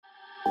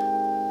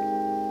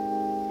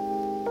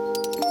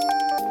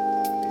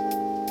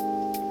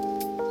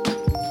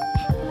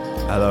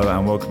Hello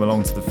and welcome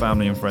along to the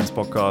Family and Friends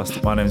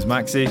podcast. My name is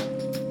Maxi.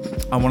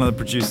 I'm one of the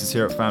producers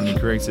here at Family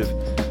Creative,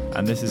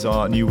 and this is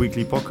our new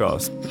weekly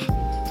podcast.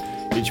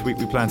 Each week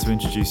we plan to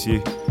introduce you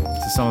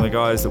to some of the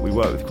guys that we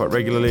work with quite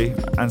regularly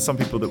and some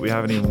people that we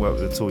haven't even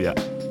worked with at all yet.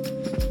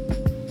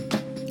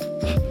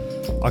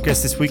 Our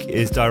guest this week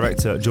is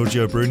director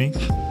Giorgio Bruni.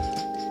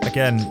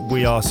 Again,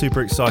 we are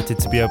super excited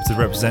to be able to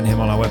represent him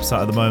on our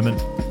website at the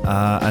moment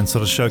and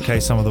sort of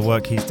showcase some of the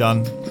work he's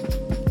done.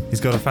 He's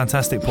got a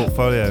fantastic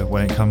portfolio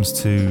when it comes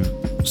to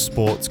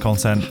sports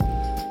content.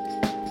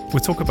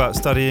 We talk about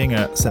studying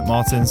at St.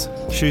 Martin's,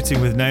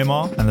 shooting with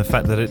Neymar, and the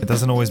fact that it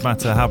doesn't always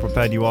matter how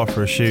prepared you are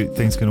for a shoot,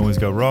 things can always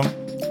go wrong.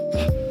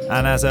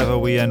 And as ever,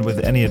 we end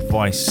with any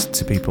advice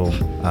to people,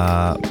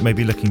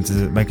 maybe looking to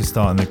make a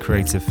start in the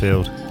creative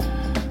field,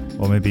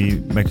 or maybe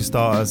make a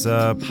start as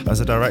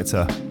a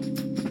director.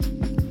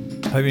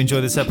 Hope you enjoy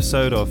this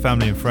episode of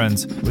Family and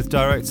Friends with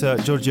director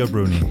Giorgio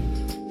Bruni.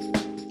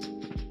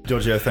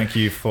 Giorgio, thank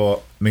you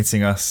for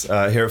meeting us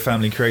here at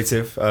Family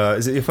Creative.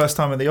 Is it your first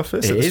time at the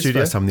office? It is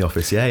first time in the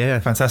office, yeah.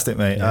 Fantastic,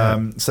 mate.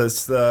 Yeah. So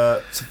it's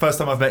the first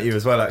time I've met you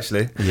as well,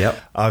 actually. Yep.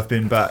 I've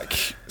been back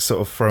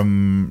sort of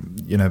from,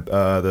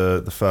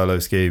 the furlough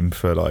scheme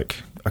for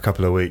like a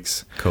couple of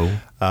weeks. Cool.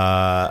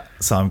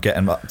 So I'm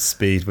getting up to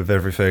speed with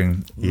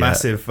everything. Yeah.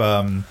 Massive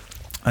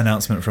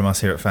announcement from us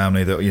here at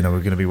Family that, we're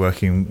going to be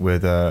working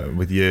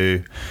with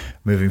you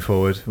moving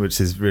forward, which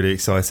is really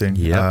exciting.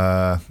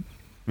 Yeah.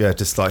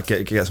 Just like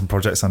get some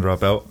projects under our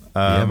belt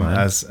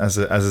as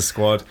a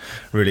squad.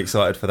 Really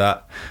excited for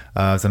that.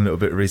 I've done a little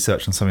bit of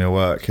research on some of your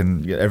work,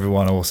 and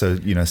everyone also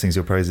sings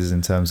your praises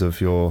in terms of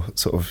your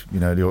sort of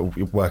your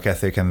work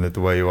ethic and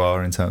the way you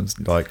are in terms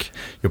like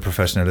your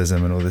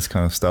professionalism and all this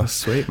kind of stuff.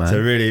 Sweet, man. So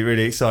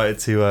really excited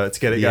to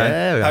get it going.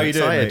 Yeah, how are you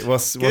doing, mate?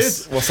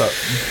 excited. What's up?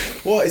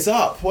 What is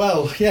up?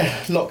 Well,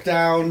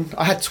 lockdown.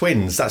 I had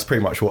twins. That's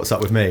pretty much what's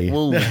up with me.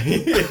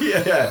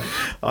 Yeah.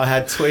 I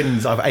had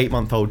twins. I have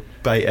 8-month-old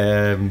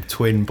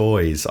twin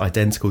boys,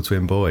 identical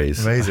twin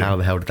boys. Amazing. How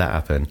the hell did that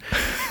happen?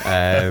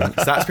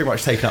 So that's pretty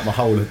much taken up my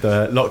whole of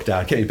the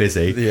lockdown. Kept me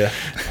busy. Yeah.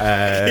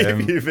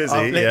 Keep you busy.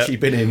 I've literally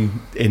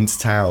been into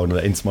town,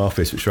 into my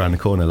office, which is around the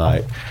corner,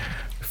 like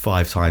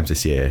 5 times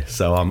this year.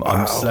 So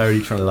I'm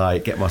slowly trying to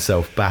like get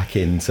myself back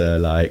into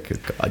like,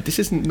 this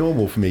isn't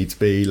normal for me to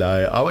be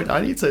like,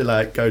 I need to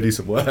like go do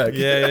some work.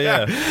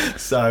 Yeah.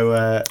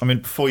 So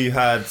before you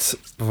had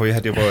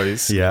your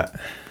boys, yeah.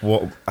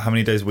 How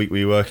many days a week were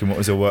you working? What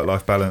was your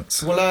work-life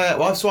balance?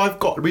 Well,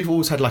 we've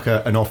always had like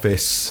an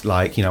office,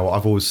 like,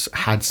 I've always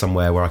had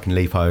somewhere where I can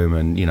leave home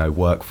and,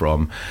 work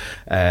from.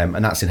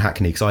 And that's in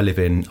Hackney, because I live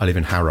in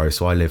Harrow,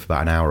 so I live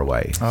about an hour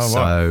away. Oh, wow.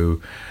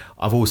 So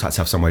I've always had to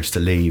have somewhere just to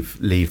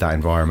leave that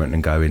environment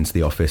and go into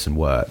the office and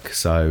work.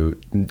 So,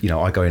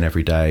 I go in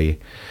every day.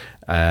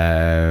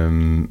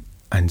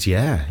 And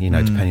yeah,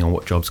 depending on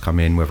what jobs come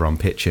in, whether I'm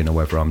pitching or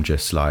whether I'm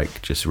just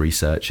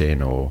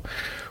researching or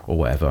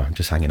whatever,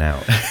 just hanging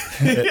out.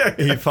 Are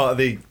you part of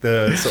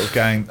the sort of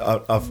gang?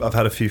 I've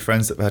had a few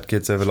friends that have had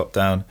kids over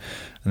lockdown,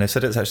 and they've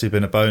said it's actually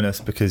been a bonus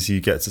because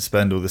you get to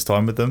spend all this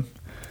time with them.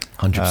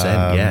 100%,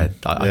 yeah.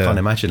 I can't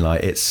imagine,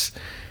 like, as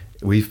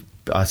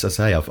I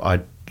say,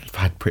 I've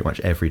had pretty much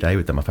every day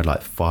with them. I've had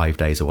like 5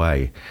 days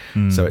away.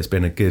 So it's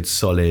been a good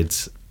solid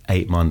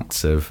 8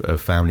 months of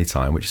family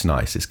time, which is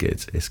nice. It's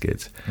good.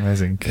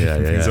 Amazing.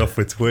 He's off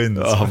with twins.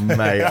 Oh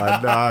mate,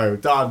 I know.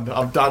 Done.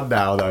 I'm done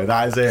now though.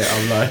 That is it.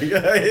 I'm like,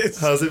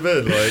 how's it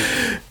been?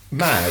 Like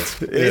mad.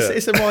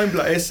 It's a mind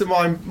blow. It's a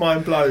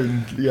mind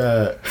blown.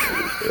 Yeah.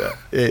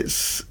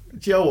 It's.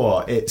 Do you know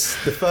what?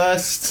 It's the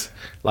first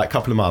like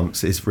couple of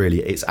months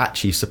it's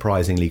actually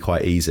surprisingly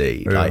quite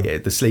easy. Yeah.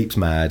 Like the sleep's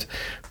mad,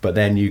 but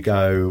then you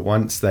go,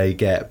 once they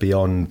get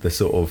beyond the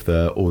sort of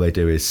all they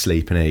do is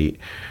sleep and eat,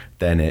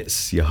 then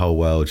it's your whole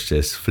world's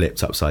just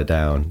flipped upside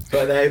down.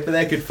 But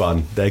they're good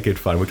fun. They're good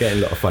fun. We're getting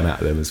a lot of fun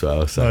out of them as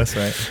well. So nice,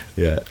 mate.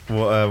 Yeah.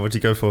 What do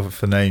you go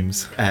for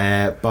names?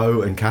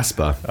 Bo and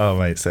Casper. Oh,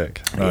 mate,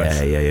 sick.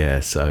 Nice. Yeah.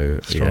 So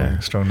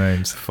strong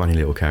names. Funny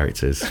little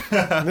characters.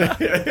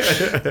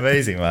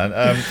 Amazing,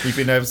 man. You've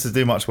been able to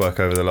do much work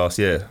over the last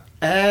year?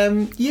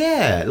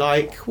 Yeah.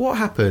 Like, what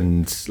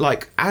happened?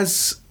 Like,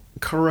 as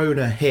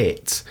Corona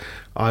hit,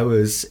 I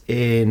was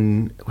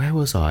in, where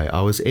was I?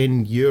 I was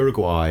in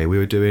Uruguay. We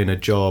were doing a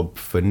job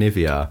for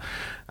Nivea,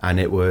 and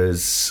it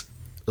was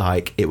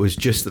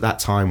just at that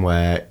time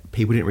where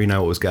people didn't really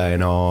know what was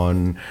going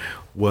on.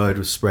 Word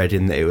was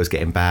spreading that it was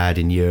getting bad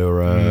in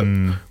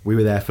Europe. We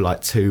were there for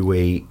like 2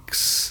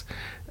 weeks.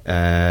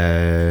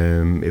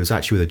 It was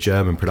actually with a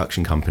German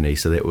production company,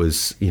 so it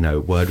was,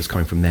 word was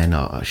coming from then,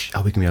 are we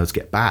going to be able to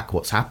get back,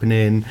 what's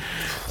happening?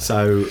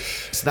 So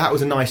that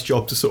was a nice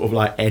job to sort of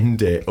like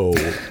end it all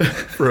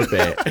for a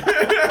bit.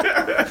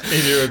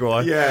 In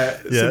Uruguay. Yeah.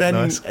 So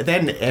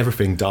then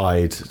everything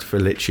died for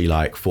literally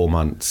like 4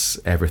 months.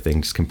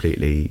 Everything just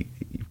completely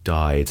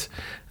died,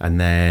 and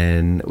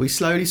then we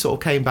slowly sort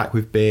of came back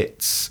with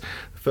bits.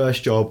 The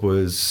first job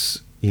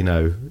was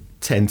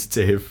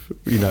tentative,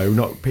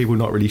 not people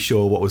not really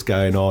sure what was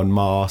going on,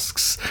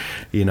 masks,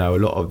 a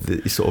lot of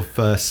the sort of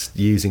first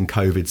using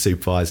COVID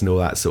supervised and all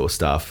that sort of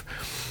stuff.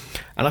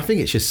 And I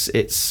think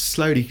it's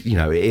slowly,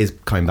 it is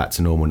coming back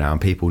to normal now, and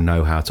people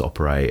know how to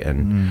operate.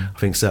 And I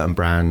think certain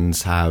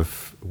brands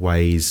have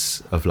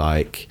ways of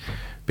like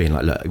being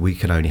like, look, we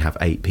can only have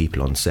 8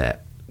 people on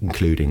set,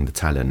 including the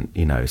talent,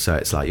 so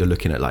it's like you're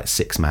looking at like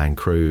 6-man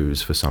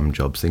crews for some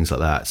jobs, things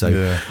like that. So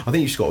I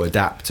think you just got to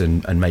adapt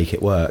and make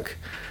it work.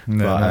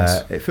 But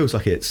nice. It feels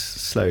like it's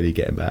slowly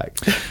getting back.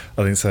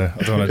 I think so.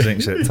 I don't want to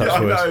jinx it.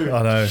 Touch wood.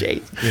 I know.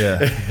 Shit.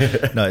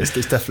 Yeah. No, it's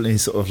definitely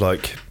sort of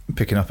like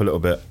picking up a little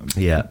bit.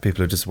 Yeah.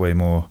 People are just way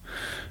more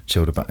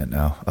chilled about it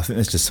now. I think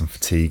there's just some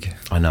fatigue.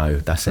 I know.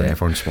 That's it.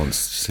 Everyone just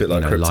wants, a bit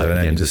like crypto,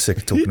 and you're just sick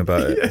of talking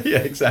about it. Yeah,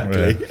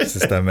 exactly. Yeah,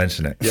 just don't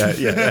mention it.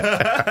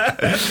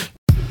 Yeah.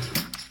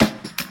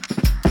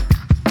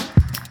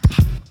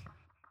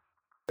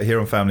 Here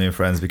on Family and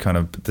Friends, we kind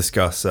of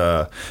discuss,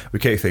 we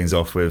kick things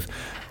off with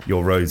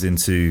your roads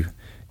into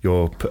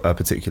your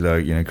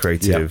particular,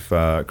 creative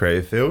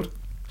field.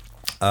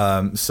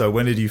 So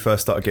when did you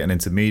first start getting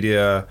into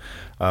media?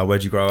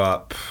 Where'd you grow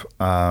up?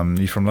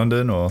 You from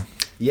London or?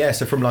 Yeah,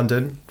 so from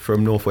London,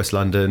 from Northwest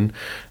London.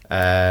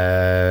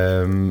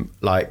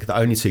 Like the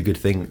only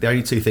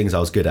two things I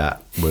was good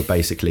at were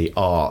basically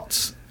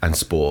art and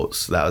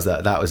sports. That was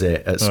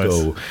it at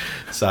school.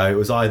 So it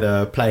was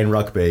either playing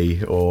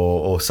rugby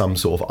or some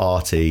sort of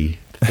arty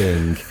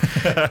thing.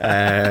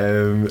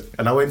 And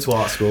I went to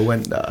art school.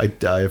 I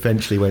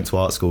eventually went to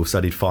art school,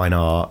 studied fine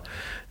art.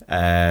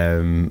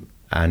 And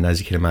as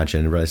you can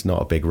imagine, there's not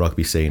a big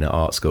rugby scene at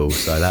art school,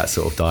 so that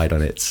sort of died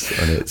on its.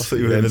 I thought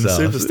you were a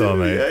superstar,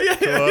 mate.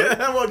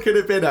 Yeah. What could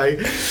have been,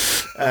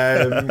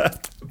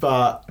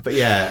 But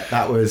yeah,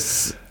 that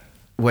was.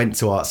 Went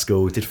to art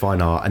school, did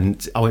fine art,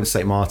 and I went to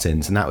St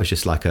Martin's, and that was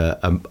just like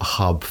a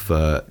hub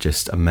for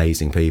just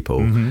amazing people.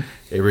 Mm-hmm.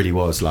 It really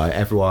was. Like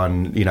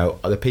everyone,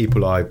 the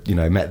people I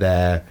met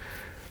there,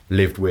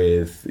 lived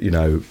with,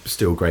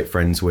 still great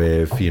friends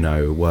with,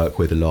 work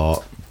with a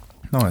lot.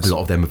 Nice. A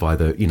lot of them have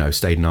either,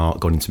 stayed in art,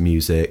 gone into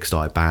music,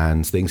 started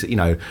bands, things,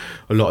 a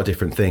lot of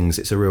different things.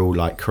 It's a real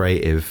like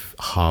creative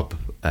hub.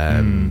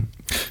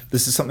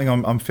 This is something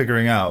I'm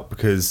figuring out,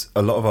 because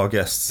a lot of our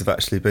guests have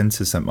actually been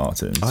to St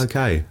Martin's.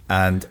 Okay.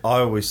 And I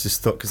always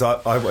just thought, because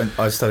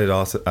I studied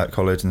art at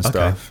college and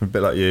stuff, a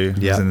bit like you,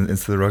 was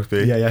into the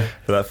rugby. Yeah.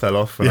 But that fell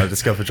off when I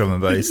discovered drum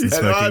and bass and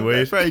smoking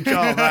weed. Very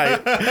calm, mate.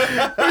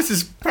 This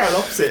is parallel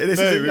opposite. We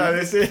could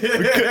have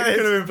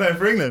been playing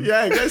for England.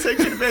 Yeah, it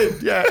could have been.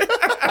 Yeah.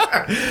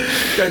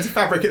 Going to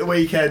Fabric at the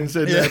weekends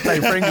and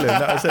playing for England.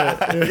 That was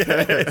it.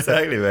 Yeah,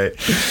 exactly, mate.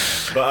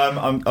 But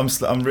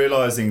I'm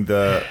realising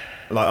that.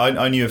 Like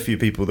I knew a few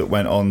people that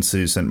went on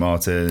to St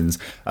Martin's,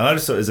 and I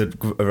just thought it was a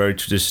very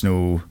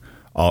traditional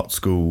art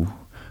school.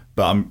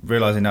 But I'm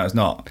realising now it's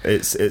not.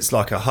 It's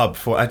like a hub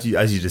for, as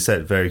you just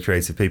said, very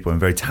creative people and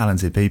very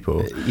talented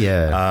people.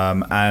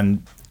 Yeah.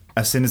 And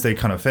as soon as they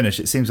kind of finish,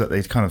 it seems like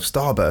they kind of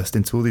starburst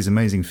into all these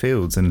amazing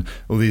fields and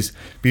all these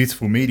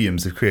beautiful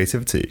mediums of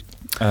creativity.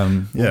 We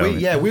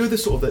were the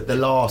sort of the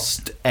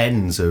last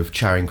ends of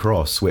Charing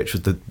Cross, which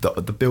was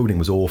the building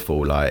was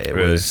awful. Like it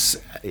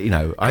was, I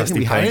don't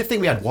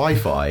think we had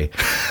Wi-Fi.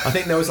 I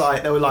think there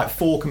were like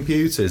 4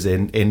 computers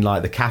in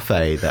like the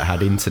cafe that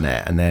had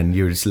internet, and then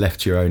you were just left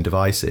to your own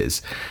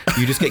devices.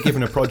 You just get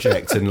given a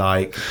project and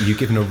like you're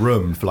given a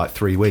room for like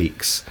 3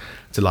 weeks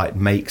to like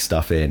make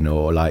stuff in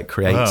or like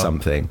create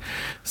something.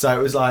 So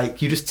it was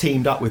like you just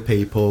teamed up with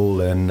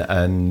people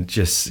and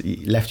just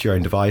left your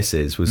own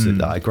devices. Was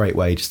a great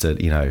way just to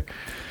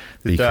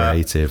be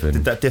creative. And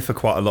did that differ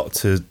quite a lot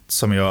to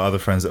some of your other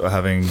friends that were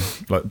having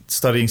like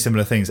studying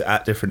similar things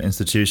at different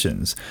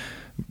institutions?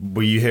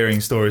 Were you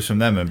hearing stories from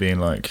them and being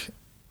like,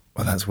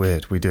 well, that's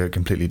weird, we do it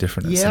completely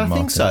different at St.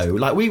 Martin's? I think so.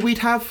 Like we'd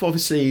have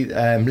obviously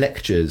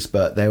lectures,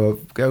 but they were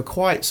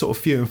quite sort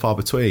of few and far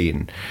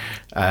between.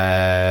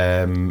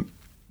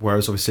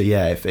 Whereas obviously,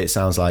 if it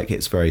sounds like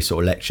it's very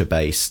sort of lecture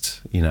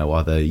based,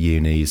 other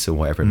unis or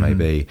whatever it may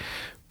be.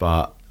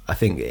 But I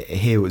think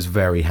here it was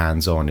very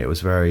hands on. It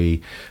was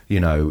very, you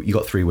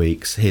got 3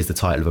 weeks, here's the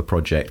title of a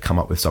project, come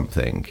up with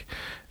something.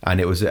 And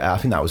I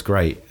think that was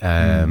great.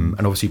 And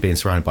obviously being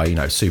surrounded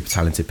by, super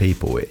talented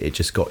people, it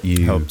just got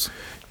you, helps.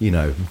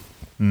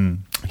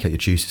 Get your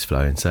juices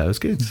flowing. So it was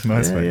good.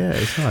 Nice, yeah,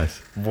 it's nice.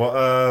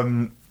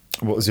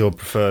 What was your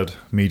preferred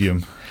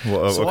medium?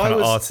 What kind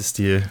of artist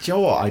are you? Do you know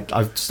what?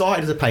 I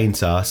started as a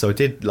painter, so I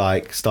did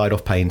started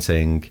off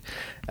painting,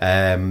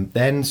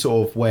 then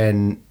sort of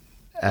went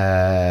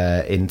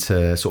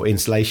into sort of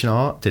installation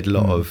art. Did a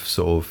lot of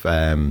sort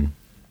of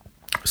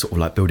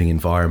like building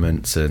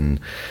environments, and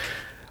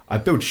I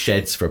built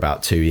sheds for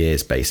about 2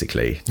 years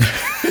basically.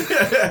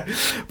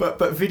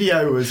 but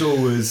video was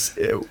always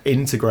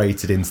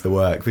integrated into the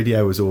work.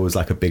 Video was always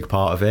like a big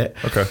part of it.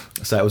 Okay.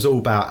 So it was all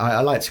about,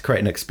 I like to create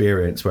an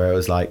experience where it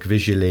was like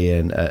visually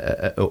and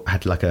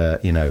had like a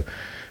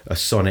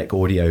sonic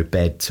audio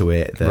bed to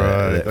it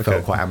that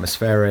felt quite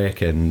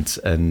atmospheric,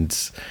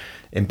 and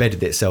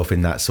embedded itself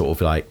in that sort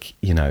of like,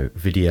 you know,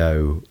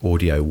 video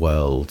audio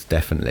world,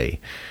 definitely.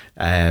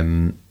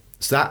 So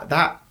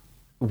that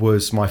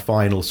was my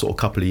final sort of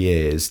couple of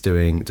years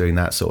doing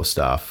that sort of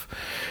stuff.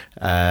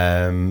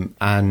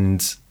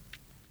 And,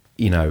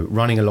 you know,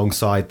 running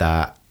alongside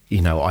that,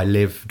 you know, I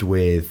lived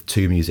with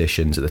two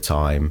musicians at the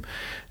time.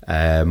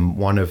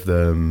 One of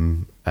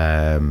them,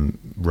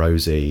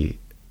 Rosie,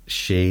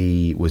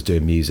 she was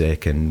doing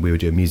music and we were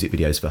doing music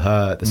videos for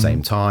her at the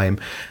same time.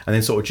 And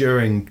then sort of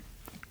during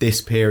this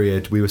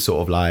period, we were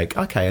sort of like,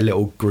 okay, a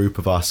little group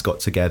of us got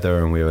together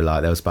and we were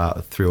like, there was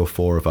about 3 or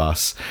 4 of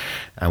us.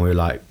 And we were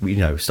like, you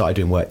know, started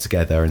doing work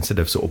together instead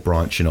of sort of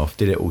branching off,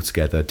 did it all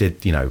together,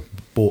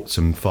 bought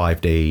some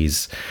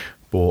 5Ds,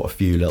 bought a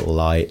few little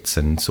lights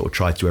and sort of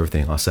tried to do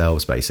everything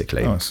ourselves,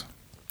 basically. Nice.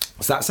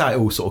 So that's how it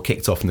all sort of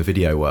kicked off in the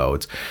video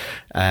world.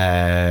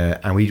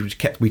 And we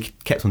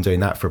kept on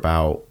doing that for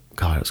about,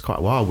 God, it was quite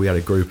a while. We had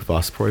a group of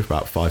us probably for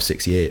about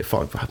 5-6 years.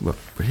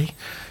 Really?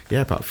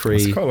 Yeah, about 3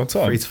 That's quite a long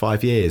time. 3 to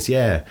 5 years,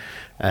 yeah.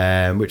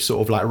 Which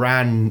sort of like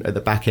ran at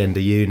the back end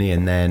of uni,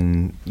 and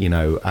then, you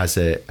know,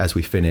 as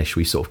we finished,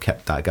 we sort of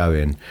kept that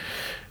going.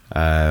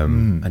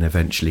 And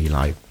eventually,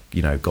 like,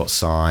 you know, got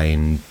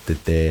signed,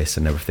 did this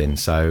and everything.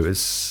 So it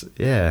was,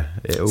 yeah,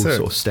 it all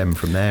sort of stemmed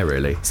from there,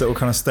 really. So it all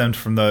kind of stemmed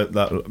from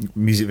that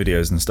music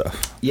videos and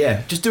stuff.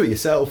 Yeah, just do it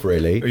yourself,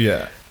 really.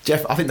 Yeah.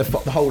 Jeff, I think the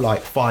whole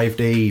like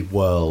 5D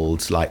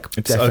world, like,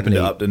 It's definitely opened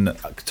it up, didn't it?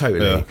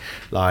 Totally. Yeah.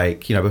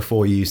 Like, you know,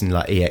 before using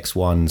like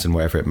EX1s and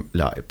whatever,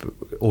 like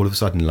all of a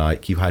sudden,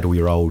 like, you had all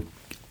your old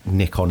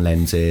Nikon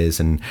lenses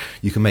and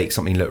you can make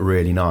something look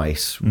really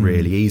nice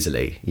really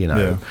easily, you know.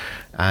 Yeah.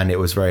 And it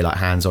was very like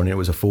hands-on, and it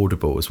was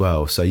affordable as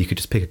well, so you could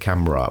just pick a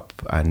camera up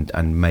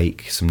and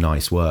make some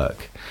nice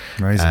work.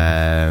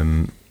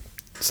 Amazing.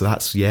 So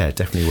that's, yeah,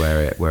 definitely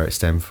where it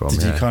stemmed from.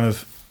 Did yeah. you kind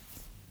of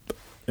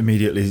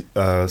immediately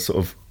sort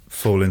of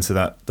fall into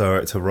that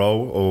director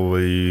role, or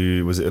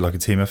was it like a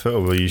team effort,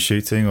 or were you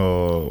shooting,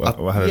 or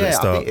how did it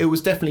start? I think it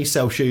was definitely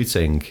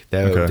self-shooting.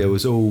 Okay. There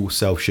was all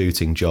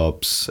self-shooting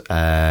jobs.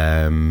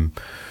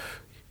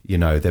 You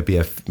know, there'd be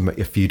a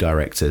few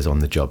directors on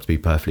the job, to be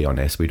perfectly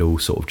honest. We'd all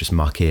sort of just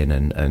muck in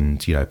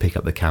and you know, pick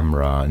up the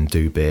camera and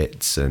do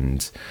bits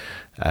and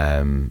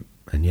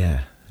yeah.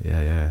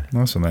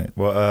 Nice one, mate.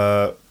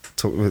 Well,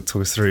 talk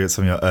us through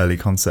some of your early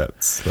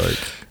concepts, like.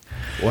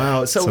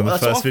 Wow, so Some of the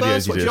that's first our videos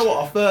first you one. did. Do you know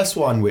what? Our first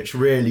one, which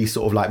really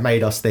sort of like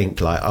made us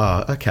think, like,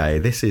 okay,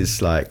 this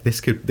is like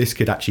this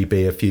could actually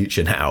be a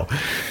future now.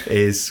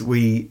 Is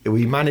we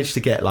managed to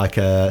get like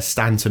a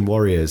Stanton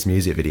Warriors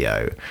music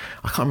video.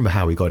 I can't remember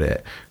how we got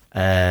it.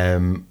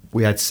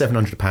 We had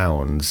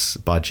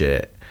 £700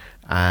 budget,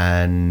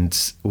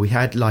 and we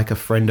had like a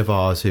friend of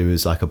ours who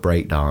was like a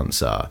break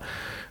dancer.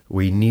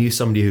 We knew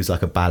somebody who's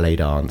like a ballet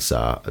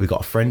dancer. We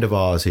got a friend of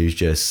ours who's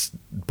just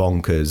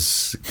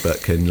bonkers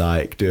but can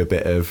like do a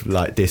bit of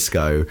like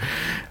disco.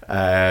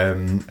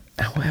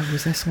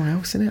 Was there someone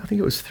else in it? I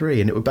think it was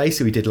 3. And it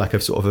basically, we did like a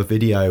sort of a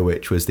video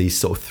which was these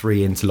sort of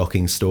 3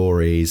 interlocking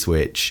stories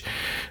which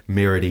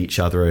mirrored each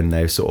other, and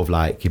they were sort of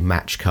like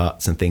match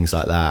cuts and things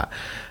like that.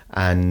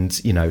 And,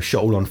 you know,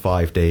 shot all on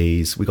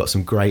 5Ds. We got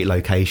some great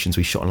locations.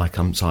 We shot on like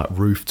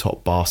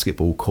rooftop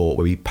basketball court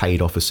where we paid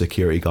off a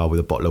security guard with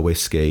a bottle of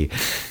whiskey.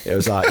 It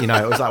was like, you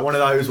know, it was like one of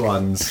those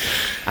ones.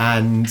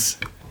 And,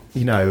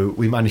 you know,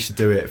 we managed to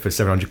do it for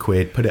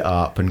 £700, put it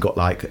up, and got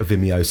like a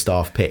Vimeo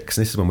staff pics.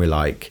 And this is when we're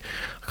like,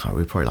 we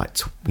were probably like,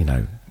 you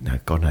know,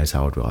 God knows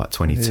how old we were, like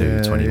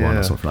 22, 21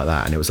 or something like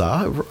that. And it was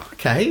like, oh,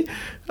 okay.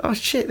 Oh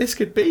shit, this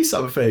could be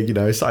something, you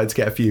know. Started to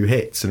get a few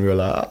hits, and we were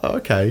like, oh,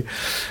 okay.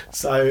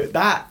 So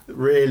that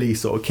really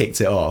sort of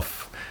kicked it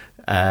off.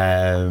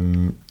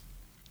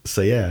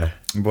 So yeah.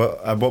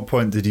 At what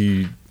point did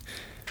you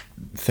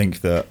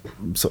think that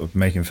sort of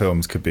making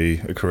films could be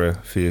a career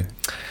for you?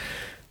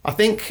 I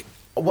think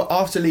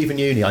after leaving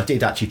uni, I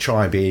did actually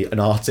try and be an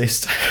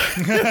artist.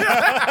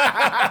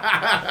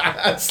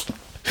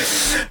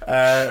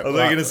 I was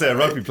going to say a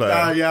rugby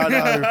player. Yeah,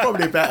 no,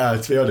 probably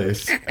better, to be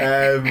honest.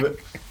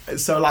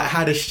 So like,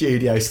 had a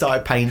studio,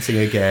 started painting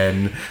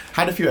again,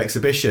 had a few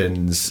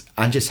exhibitions,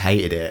 and just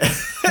hated it.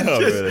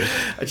 Really?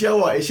 Do you know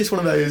what? It's just one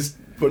of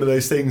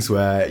those things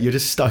where you're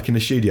just stuck in the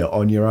studio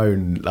on your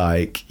own.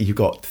 Like, you've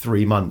got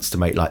 3 months to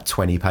make like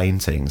 20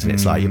 paintings, and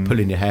it's like you're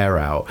pulling your hair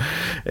out.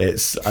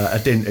 I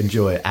didn't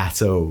enjoy it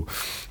at all.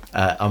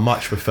 I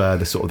much prefer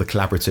the sort of the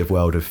collaborative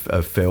world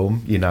of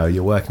film. You know,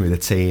 you're working with a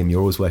team, you're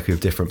always working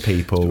with different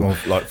people. More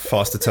like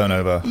faster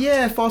turnover.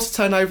 Yeah,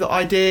 faster turnover.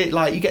 Idea,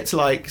 like, you get to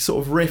like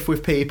sort of riff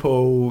with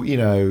people, you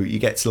know, you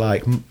get to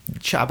like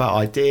chat about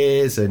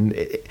ideas, and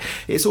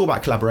it's all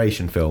about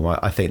collaboration film.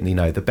 I think, you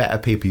know, the better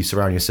people you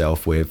surround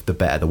yourself with, the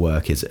better the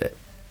work is,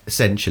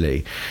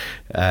 essentially.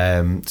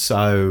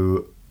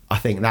 So I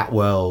think that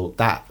world,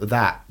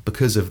 that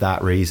because of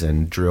that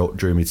reason,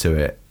 drew me to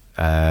it.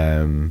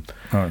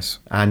 Nice.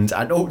 And do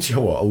you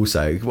know what?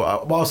 Also,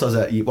 whilst I was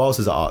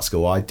at art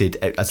school, I did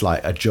as like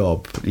a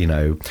job, you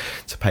know,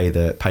 to pay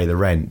the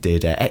rent.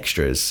 Did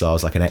extras, so I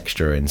was like an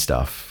extra in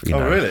stuff. You know?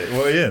 Oh, really?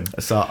 What are you in?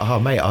 So,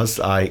 mate, I was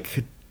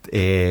like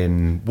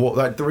in what,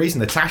 like, the reason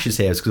the Tash is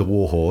here is because of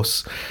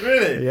Warhorse.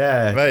 Really?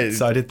 Yeah, Mate,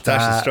 so I did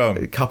Tash that. is strong.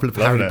 A couple of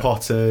Loving Harry it.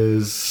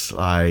 Potters.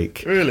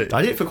 Like, Really?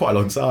 I did it for quite a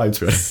long time. To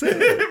be honest.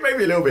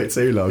 Maybe a little bit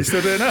too long. You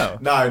still do it now?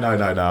 No. I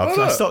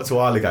not? stopped a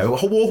while ago.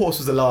 Warhorse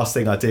was the last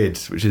thing I did,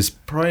 which is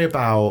probably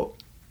about,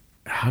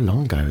 how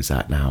long ago is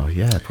that now?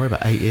 Yeah, probably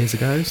about 8 years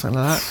ago, something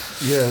like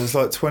that. Yeah, it was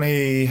like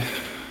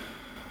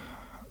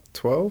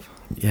 2012.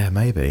 Yeah,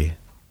 maybe.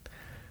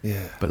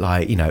 Yeah. But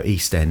like, you know,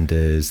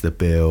 EastEnders, The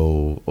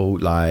Bill, all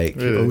like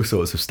Really? all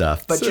sorts of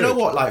stuff. But do you know Sick.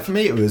 what? Like for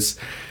me, it was,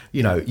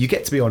 you know, you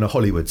get to be on a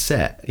Hollywood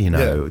set. You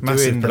know, Yeah,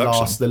 massive doing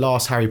production. the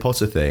last Harry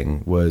Potter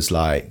thing was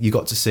like you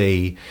got to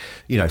see,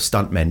 you know,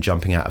 stuntmen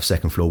jumping out of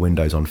second floor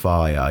windows on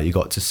fire. You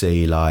got to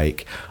see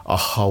like a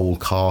whole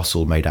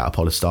castle made out of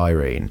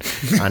polystyrene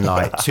and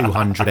like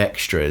 200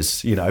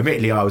 extras. You know,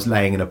 admittedly, I was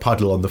laying in a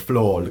puddle on the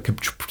floor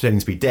pretending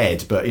to be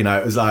dead, but you know,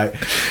 it was like.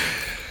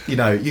 You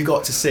know, you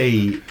got to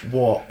see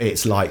what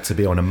it's like to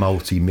be on a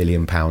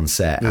multi-million-pound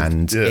set,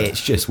 and Yeah.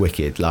 it's just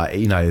wicked. Like,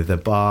 you know, the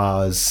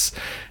bars,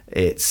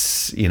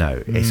 it's, you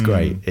know, it's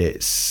great.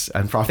 It's,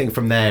 and I think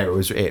from there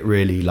it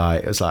really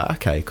like, it was like,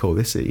 okay, cool.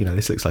 This is, you know,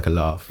 this looks like a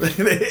laugh.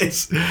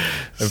 It's,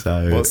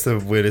 so, What's the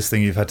weirdest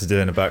thing you've had to do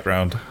in the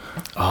background?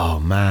 oh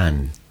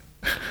man,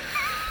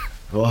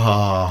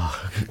 oh.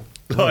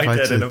 Lying What have I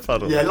dead in to- a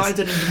puddle. Yeah, lying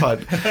dead in a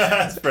puddle.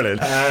 That's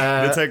brilliant.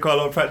 It'll take quite a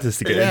lot of practice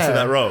to get yeah. into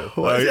that role.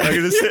 What is I'm it?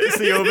 going to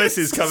see your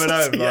missus coming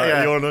home, like,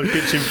 Yeah. you're on the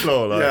kitchen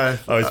floor, like, Yeah.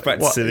 I was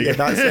practicing Yeah, again.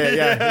 that's it.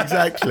 Yeah,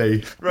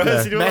 exactly.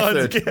 Rehearsing your lines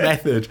method. again.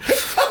 Method.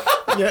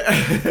 Yeah.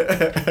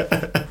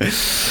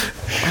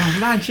 Oh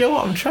man, do you know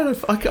what? I'm trying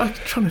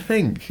to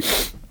think.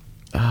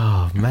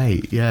 Oh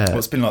mate, yeah.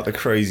 What's been like the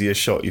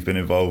craziest shot you've been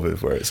involved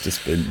with where it's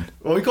just been...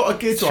 Well, we got a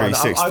good one.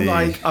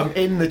 360. I'm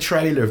in the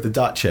trailer of the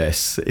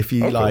Duchess. If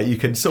you cool. you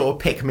can sort of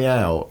pick me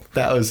out.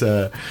 That was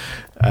a.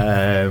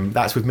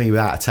 That's with me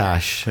without a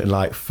tash and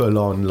like full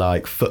on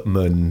like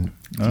footman,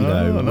 wig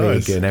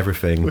nice. and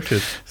everything.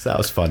 Wicked. So that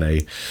was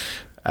funny.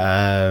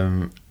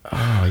 Oh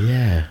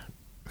yeah.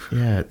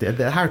 Yeah,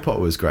 the Harry Potter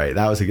was great.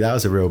 That was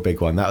a real big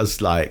one. That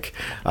was like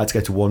I had to go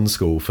to wand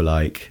school for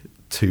like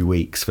 2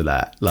 weeks for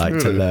that, like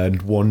to Really?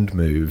 learn wand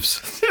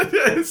moves.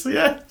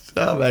 Yeah,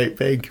 oh mate,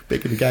 big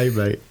in the game,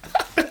 mate.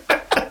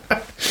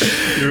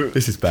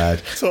 This is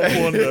bad. Top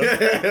wonder.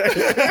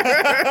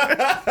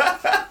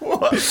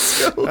 What?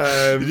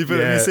 Did you put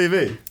it in your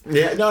CV?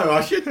 Yeah, no,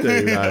 I should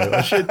do. No,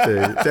 I should do,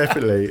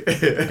 definitely.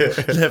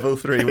 Level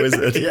 3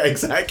 wizard. Yeah,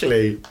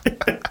 exactly.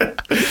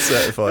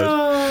 Certified.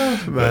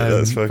 Oh, man.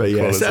 that's fucking But yeah,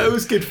 quality. so it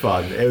was good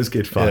fun.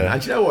 Yeah.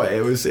 And you know what?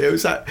 It was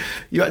like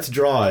you had to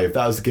drive.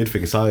 That was the good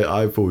thing. So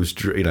I've always,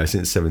 you know,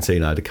 since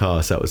 17 I had a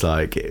car. So it was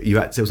like it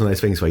was one of those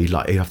things where you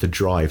have to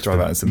drive Drive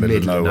out into the middle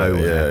of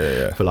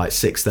nowhere. Yeah. for like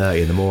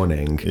 6:30 in the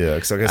morning. Yeah,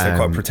 because I guess they're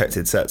quite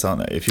protected sets,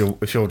 aren't they? If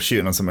you're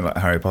shooting on something like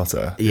Harry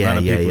Potter, the Yeah, amount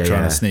of yeah, people yeah,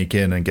 trying yeah. to sneak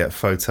in and get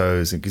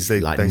photos, because they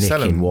Like sell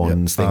nicking them.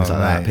 wands, Yeah. things Oh,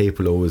 like that. mate.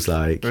 People always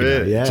like, you know,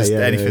 Really? yeah, Just yeah,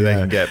 anything they yeah.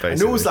 can get,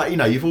 And always basically. like, you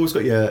know, you've always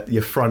got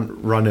your front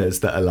runners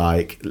that are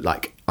like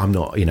I'm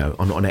not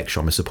an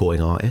extra, I'm a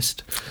supporting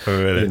artist.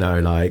 Oh, really? You know,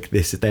 like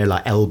they're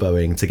like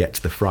elbowing to get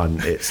to the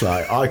front. It's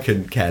like I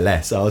couldn't care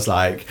less. I was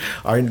like,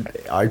 I'd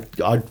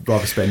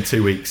rather spend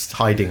 2 weeks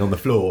hiding on the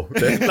floor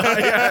than,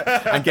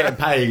 and getting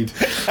paid.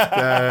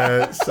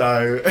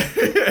 So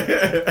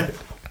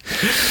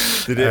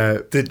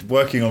Did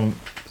working on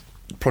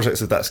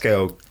projects of that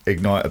scale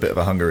ignite a bit of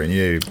a hunger in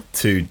you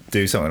to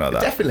do something like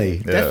that?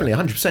 Definitely, Yeah.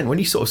 100%. When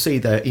you sort of see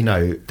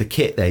the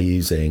kit they're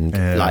using,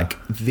 Yeah. like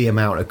the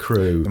amount of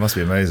crew, It must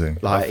be amazing.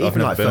 like I've even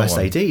never like been on first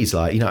one. ADs,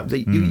 like, you know,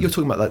 you're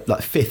talking about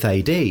like fifth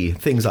AD,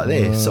 things like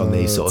this on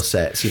these sort of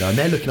sets, you know, and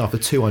they're looking after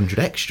 200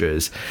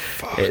 extras.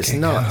 It's Fucking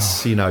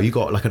nuts. You know, you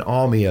got like an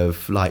army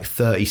of like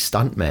 30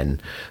 stuntmen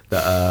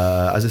that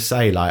are, as I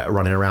say, like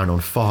running around on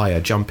fire,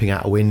 jumping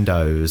out of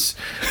windows,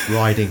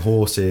 riding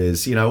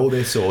horses, you know, all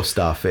this sort of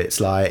stuff.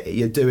 It's like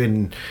you're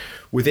doing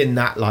within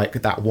that,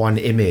 like that one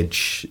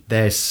image,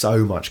 there's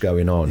so much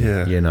going on.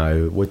 Yeah. You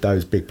know, with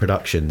those big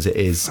productions,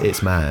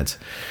 it's mad.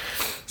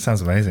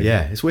 Sounds amazing.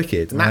 Yeah, it's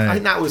wicked. And that, I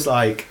think that was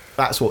like,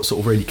 that's what sort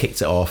of really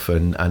kicked it off.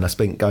 And I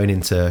think going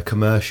into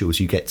commercials,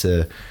 you get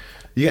to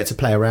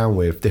play around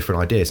with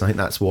different ideas. And I think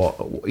that's what,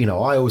 you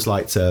know, I always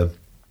like to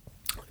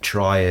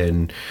try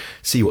and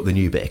see what the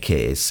new bit of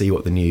kit is, see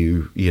what the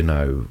new, you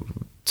know,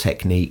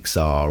 techniques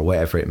are, or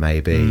whatever it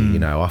may be. You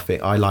know, I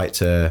think I like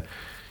to,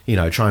 you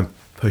know, try and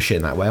push it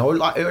in that way,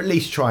 or at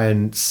least try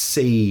and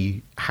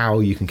see how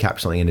you can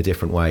capture something in a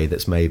different way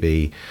that's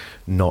maybe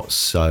not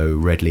so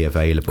readily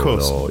available. Of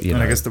course. Or, you and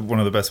know, I guess one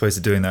of the best ways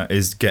of doing that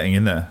is getting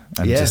in there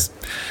and Yeah. just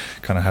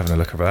kind of having a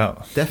look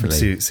about.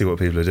 Definitely. See what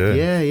people are doing.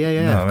 Yeah,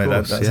 No, of mate,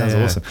 course. that Yeah, sounds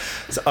yeah. awesome.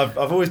 So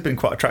I've always been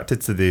quite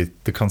attracted to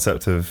the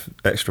concept of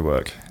extra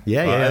work.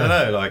 Yeah, Like, yeah. I don't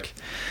know, like...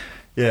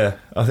 Yeah,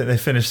 I think they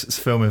finished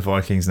filming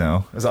Vikings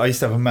now. I used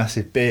to have a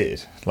massive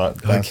beard,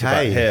 like down to the back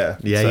Okay. here.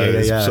 Yeah, so yeah,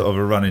 it's yeah. sort of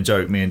a running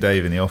joke. Me and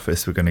Dave in the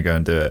office were going to go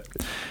and do it.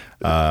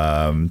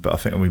 But I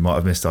think we might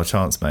have missed our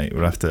chance, mate.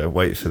 We'll have to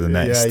wait for the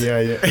next.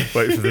 Yeah.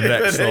 Wait for the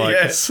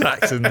next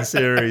Saxon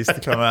series to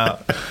come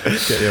out.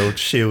 Get the old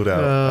shield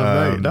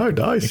out. Mate, no,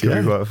 nice. It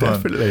could be quite fun.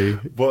 Definitely.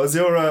 What was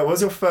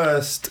your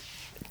first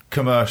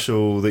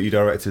commercial that you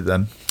directed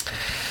then?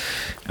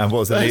 And what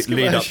was the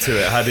lead up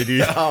to it? How did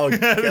you? Oh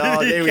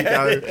God, here we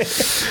go.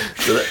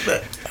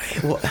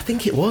 Well, I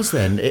think it was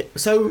then.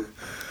 So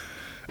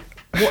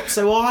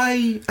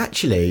I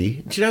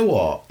actually, do you know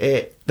what?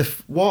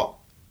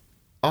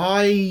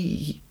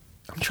 I'm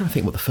trying to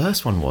think what the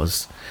first one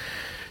was.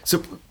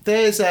 So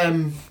there's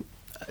a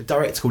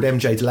director called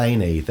MJ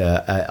Delaney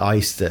that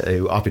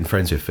who I've been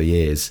friends with for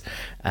years,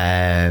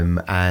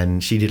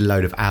 and she did a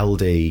load of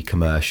Aldi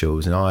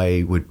commercials, and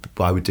I would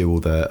do all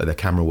the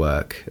camera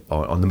work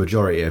on the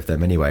majority of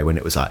them anyway. When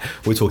it was like,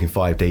 we're talking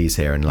 5Ds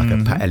here and like a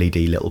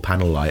LED little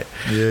panel light.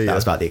 That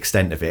was about the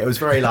extent of it. It was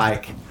very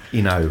like,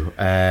 you know,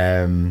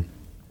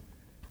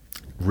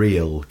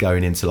 real,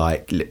 going into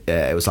like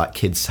it was like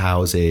kids'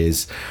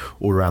 houses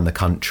all around the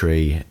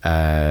country,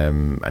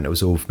 and it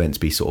was all meant to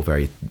be sort of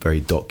very, very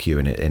docu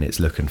in its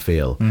look and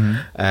feel.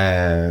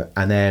 And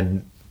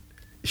then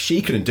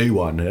she couldn't do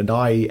one, and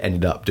I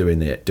ended up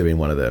doing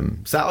one of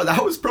them. So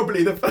that was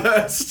probably the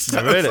first.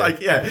 So really?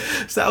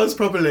 So that was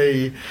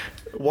probably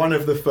one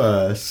of the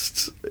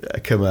first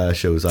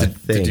commercials. I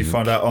think. Did you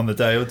find out on the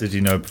day, or did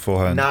you know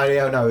beforehand? No,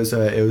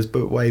 it was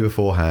way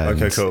beforehand.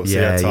 Okay, cool. So you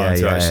had time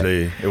to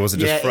actually. It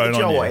wasn't just thrown on you.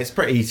 You know what? It's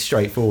pretty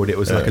straightforward. It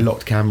was like a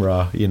locked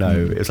camera. You know,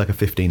 it was like a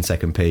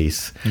 15-second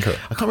piece. Okay.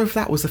 I can't remember if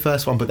that was the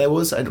first one, but there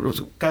was. It was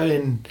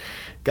going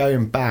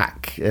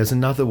back. There's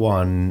another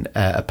one,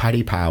 a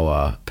Paddy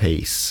Power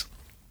piece,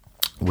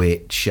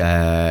 which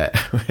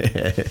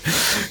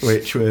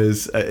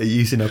was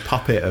using a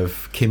puppet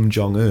of Kim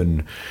Jong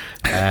Un.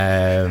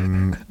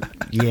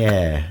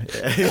 Yeah.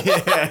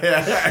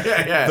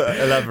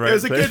 Elaborate. It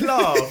was a good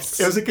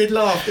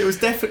laugh. It was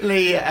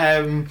definitely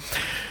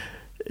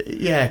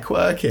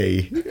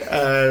quirky.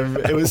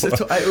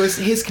 It was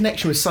his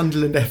connection with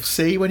Sunderland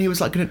FC when he was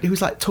like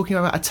talking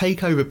about a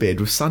takeover bid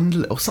with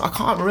Sunderland. Or I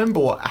can't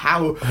remember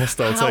hostile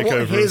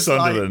takeover of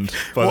Sunderland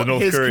by the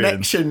North Koreans.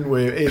 His connection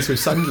is with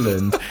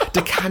Sunderland.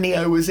 Di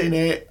Canio was in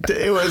it.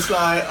 It was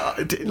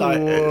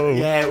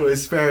it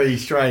was very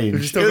strange.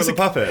 Have you still got the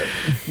puppet?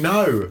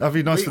 No. That'd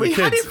be nice for the kids.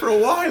 We had it for a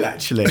while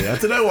actually. I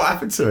don't know what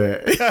happened to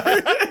it.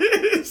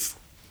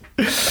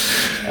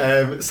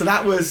 So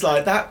that was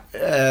like that.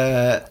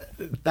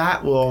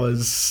 That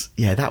was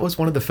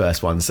one of the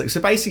first ones. So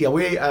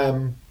basically,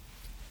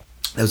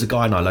 there was a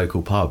guy in our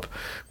local pub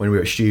when we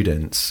were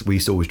students. We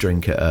used to always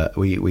drink at.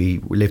 We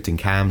lived in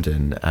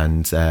Camden,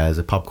 and there's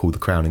a pub called the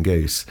Crown and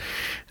Goose,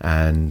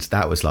 and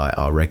that was like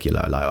our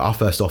regular. Like our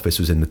first office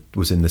was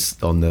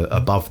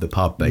above the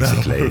pub,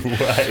 basically. No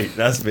way.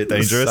 That's a bit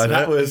dangerous. So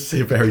that was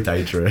very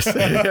dangerous. You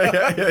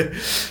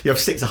have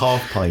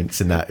 6.5 pints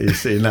in that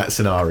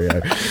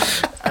scenario,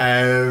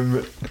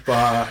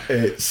 but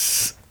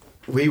it's.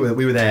 We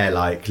were there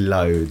like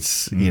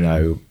loads, you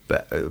know.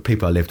 But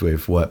people I lived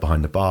with worked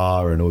behind the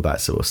bar and all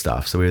that sort of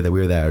stuff. So we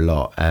were there a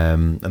lot.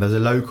 And there's a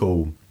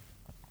local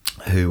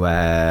who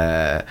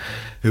was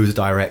a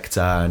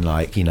director and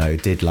like, you know,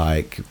 did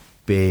like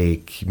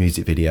big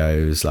music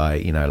videos,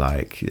 like, you know,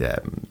 like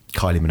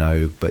Kylie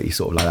Minogue, but you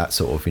sort of like that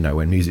sort of, you know,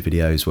 when music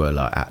videos were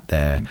like at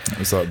their. It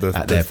was like the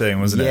thing,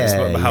 wasn't it? It's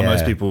like how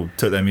most people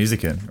took their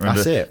music in.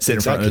 Remember, that's it. Sitting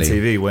in front of the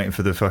TV, waiting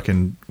for that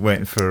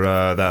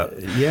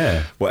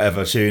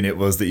whatever tune it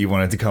was that you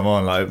wanted to come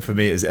on. Like for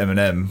me, it was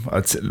Eminem.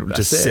 I'd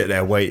just sit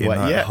there waiting.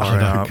 Hurry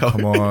up,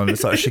 come on.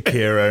 It's like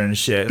Shakira and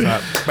shit.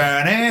 It's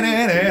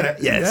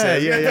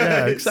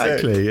like,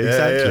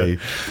 exactly.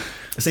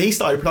 So he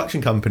started a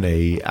production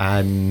company,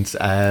 and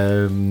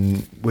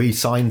we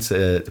signed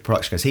to the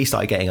production because he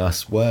started getting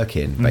us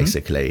working,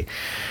 basically.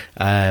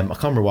 I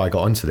can't remember why I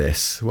got onto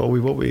this. What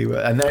we were,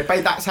 and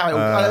that's how it.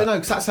 I don't know,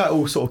 because that's how it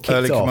all sort of kicked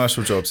early off.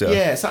 Commercial jobs, yeah.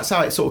 Yeah, so that's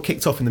how it sort of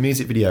kicked off in the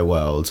music video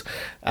world,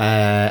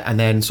 and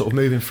then sort of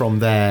moving from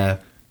there.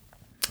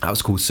 That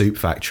was called Soup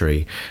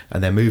Factory,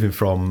 and then moving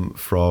from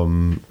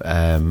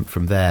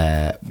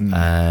there,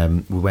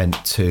 we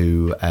went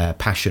to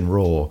Passion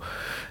Raw.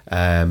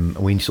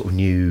 We sort of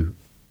knew.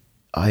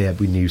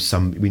 We knew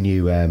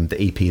the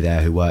EP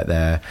there who worked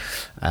there.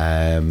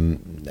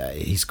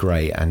 He's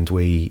great, and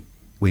we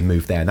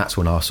moved there, and that's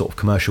when our sort of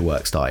commercial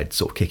work started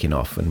sort of kicking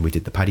off. And we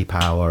did the Paddy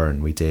Power,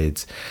 and we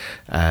did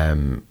a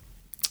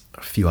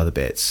few other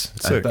bits.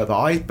 With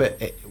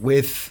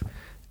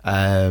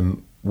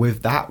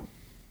that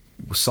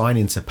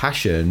signing to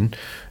Passion,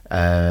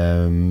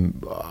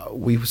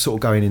 we were sort of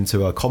going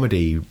into a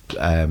comedy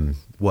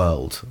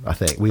world. I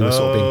think we were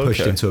sort of being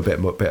pushed into a bit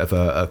of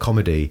a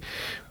comedy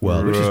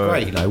world, which is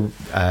great, you know.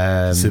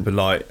 Super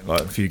light,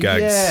 like a few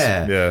gags,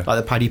 like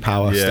the Paddy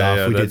Power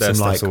stuff. We did some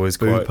like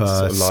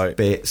Booper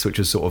bits, which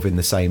was sort of in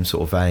the same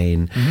sort of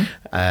vein.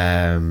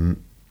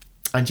 And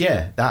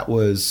that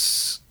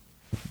was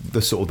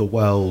the sort of the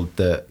world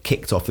that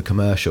kicked off the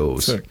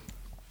commercials. Sick.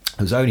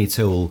 It was only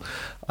till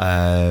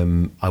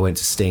I went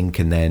to Stink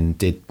and then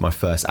did my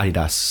first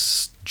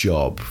Adidas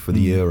job for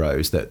the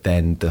Euros that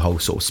then the whole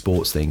sort of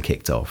sports thing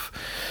kicked off.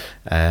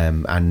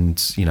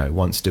 And, you know,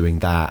 once doing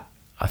that,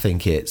 I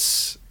think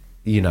it's,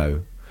 you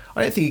know,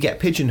 I don't think you get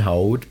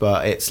pigeonholed,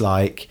 but it's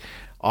like,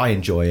 I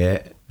enjoy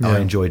it. Yeah. I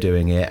enjoy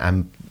doing it.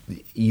 And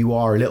you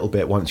are a little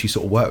bit, once you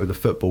sort of work with a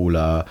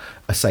footballer,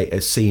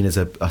 seen as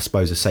I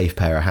suppose, a safe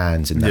pair of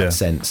hands in that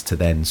sense, to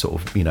then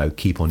sort of, you know,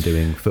 keep on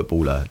doing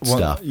footballer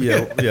stuff.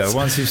 Yeah.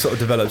 Once you've sort of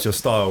developed your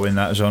style in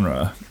that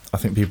genre, I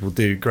think people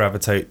do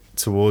gravitate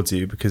towards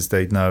you because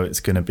they know it's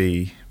going to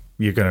be,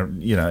 you're going to,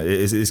 you know,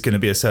 it's going to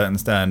be a certain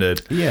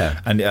standard.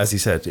 Yeah. And as you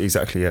said,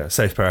 exactly,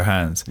 safe pair of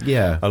hands.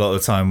 Yeah. A lot of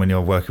the time when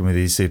you're working with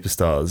these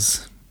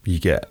superstars, you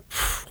get,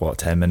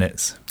 10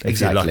 minutes? If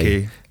you're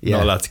lucky. Yeah.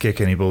 Not allowed to kick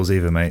any balls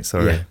either, mate.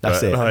 Sorry. Yeah,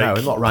 that's it. Like, no,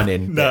 I'm not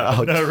running.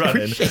 No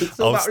running.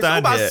 I'll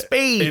stand here here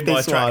speed, in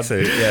my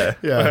tracksuit.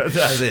 Yeah.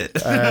 That's it.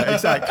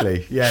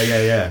 Exactly.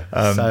 Yeah.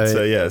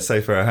 So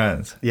safe pair of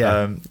hands.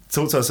 Yeah.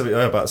 Talk to us a bit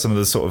about some of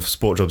the sort of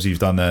sport jobs you've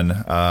done then.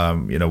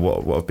 You know,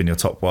 what have been your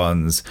top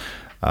ones?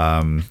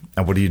 And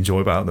what do you enjoy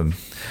about them?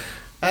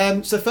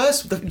 So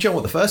first, you know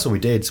what, the first one we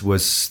did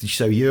was,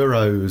 so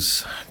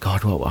Euros,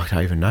 God, well, I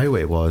don't even know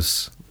what it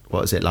was.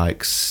 What was it,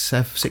 like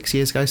 7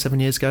 years ago?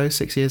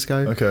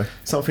 Okay.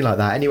 Something like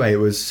that. Anyway, it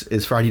was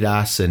for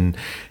Adidas, and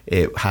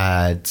it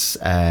had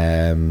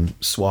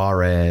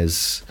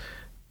Suarez,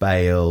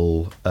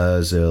 Bale,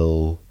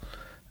 Ozil,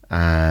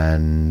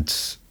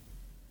 and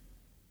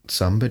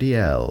somebody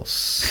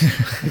else.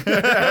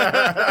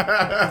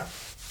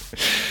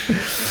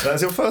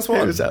 That's your first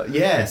one?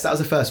 Yes, that was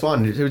the first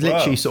one. It was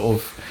literally sort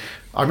of,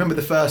 I remember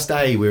the first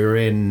day we were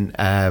in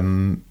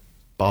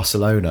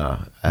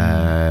Barcelona,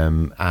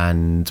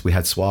 and we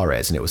had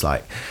Suarez, and it was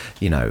like,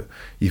 you know,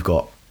 you've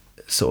got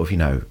sort of, you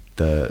know,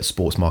 the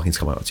sports marketing's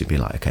coming up to be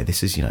like, okay,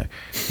 this is, you know,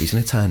 he's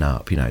going to turn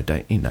up, you know,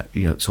 don't, you know,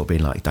 sort of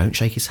being like, don't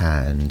shake his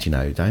hand, you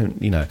know, don't,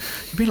 you know,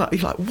 you're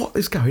like, what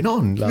is going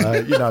on?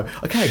 Like, you know,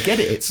 okay, I get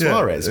it, it's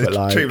Suarez, but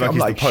like, I'm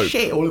like,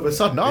 shit, all of a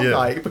sudden, I'm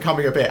like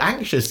becoming a bit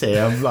anxious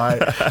here. I'm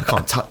like, I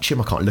can't touch him,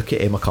 I can't look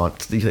at him, I can't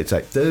do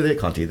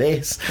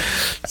this.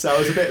 So I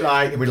was a bit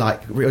like, we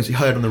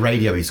heard on the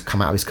radio, he's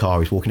come out of his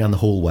car, he's walking down the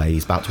hallway,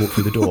 he's about to walk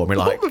through the door, and we're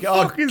like,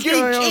 God,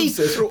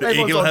 Jesus, the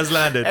eagle has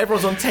landed.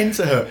 Everyone's on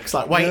tenterhooks,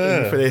 like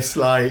waiting for this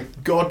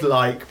like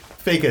godlike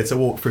figure to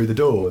walk through the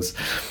doors,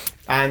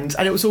 and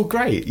it was all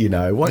great, you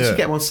know. Once you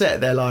get them on set,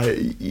 they're like,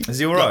 is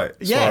he all right?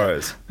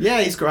 Suarez?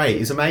 Yeah, he's great,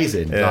 he's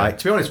amazing. Like,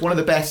 to be honest, one of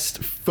the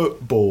best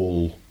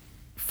football,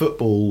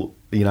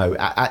 you know,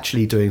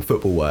 actually doing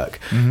football work,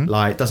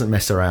 like doesn't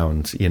mess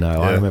around, you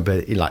know. I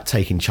remember like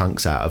taking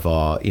chunks out of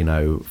our, you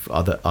know,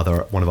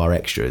 other one of our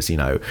extras, you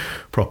know,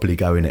 properly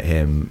going at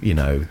him, you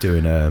know,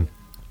 doing a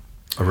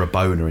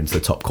Rabona into the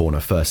top corner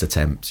first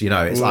attempt, you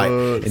know. It's like,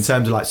 in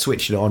terms of like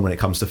switching it on when it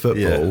comes to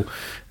football,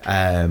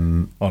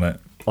 on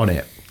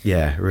it,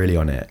 yeah, really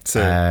on it. So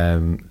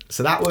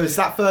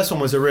that first one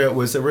was a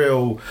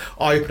real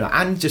eye opener,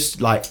 and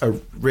just like a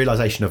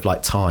realization of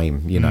like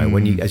time, you know,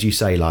 when you, as you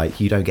say, like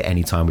you don't get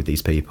any time with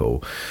these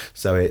people,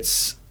 so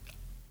it's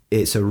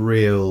a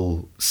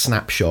real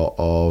snapshot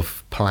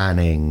of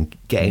planning,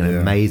 getting an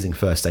amazing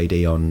first AD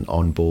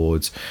on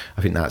board.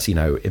 I think that's, you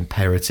know,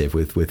 imperative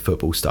with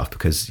football stuff,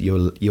 because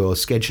you're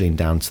scheduling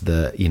down to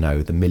the, you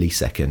know, the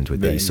millisecond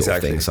with these sort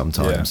of things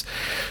sometimes.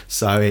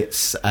 So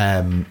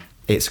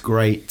it's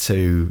great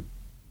to,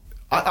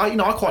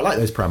 I quite like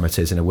those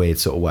parameters in a weird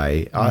sort of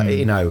way.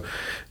 You know,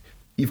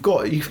 you've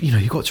got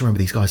to remember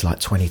these guys are like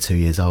 22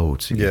 years old.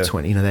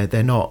 20, you know,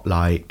 they're not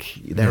like,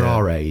 they're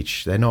our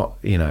age. They're not,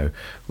 you know,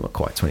 not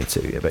quite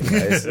 22 yet, but you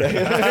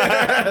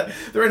know,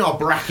 they're in our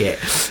bracket.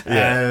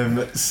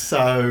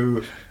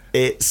 So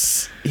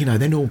it's, you know,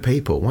 they're normal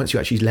people. Once you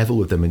actually level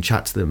with them and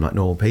chat to them like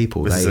normal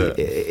people,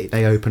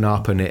 they open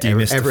up, and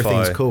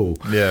everything's cool.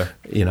 Yeah,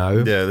 you know.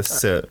 Yeah, this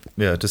is it.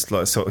 Yeah, just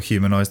like sort of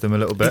humanise them a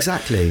little bit.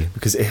 Exactly,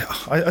 because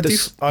I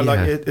like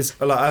it.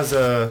 It's like, as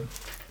a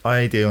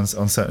IAD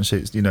on certain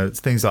shoots, you know,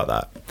 things like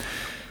that,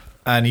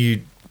 and you're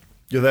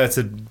there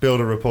to build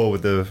a rapport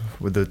with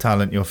the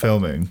talent you're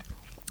filming,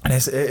 and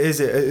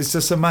it's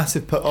just a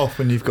massive put off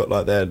when you've got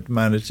like their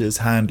managers,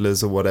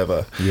 handlers, or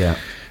whatever. Yeah.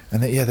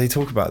 And they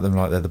talk about them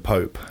like they're the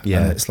Pope.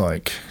 Yeah. And it's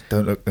like,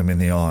 don't look them in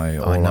the eye,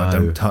 or like,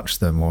 don't touch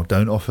them, or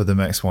don't offer them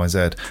X, Y,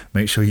 Z.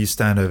 Make sure you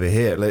stand over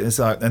here. Like, it's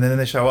like, and then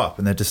they show up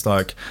and they're just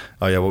like,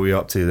 oh yeah, what are we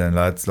up to then,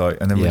 lads? Like,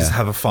 and then we just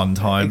have a fun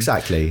time.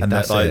 Exactly. And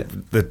that's like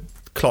the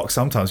clock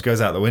sometimes goes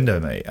out the window,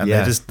 mate. And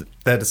they're just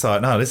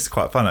like, no, this is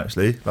quite fun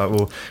actually. Like,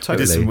 well,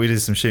 totally. we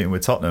did some shooting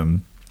with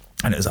Tottenham.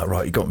 And it was like,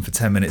 right, you got them for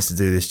 10 minutes to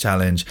do this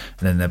challenge,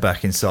 and then they're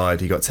back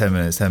inside. You got 10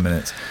 minutes.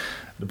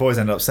 The boys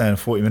ended up staying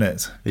 40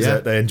 minutes. Yeah.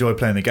 They enjoyed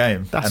playing the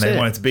game. And they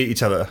wanted to beat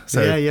each other.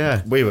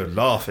 So we were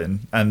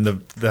laughing, and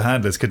the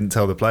handlers couldn't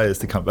tell the players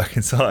to come back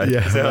inside.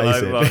 Yeah,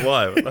 so like,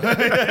 why?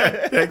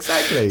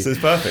 Exactly. So it's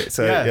perfect.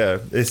 So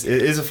it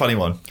is a funny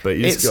one, but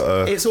you just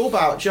got to... It's all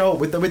about, Joel,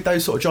 with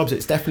those sort of jobs,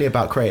 it's definitely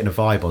about creating a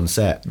vibe on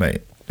set.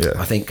 Mate.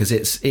 Yeah. I think because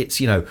it's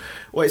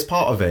it's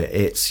part of it.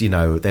 It's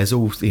there's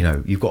all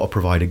you've got to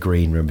provide a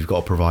green room, you've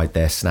got to provide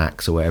their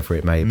snacks or whatever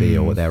it may be,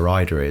 or what their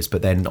rider is.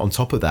 But then on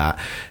top of that,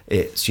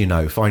 it's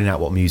finding out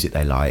what music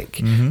they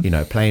like,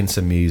 playing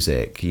some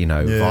music,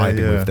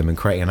 vibing with them and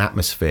creating an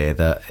atmosphere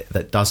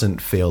that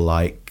doesn't feel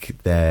like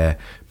they're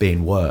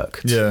being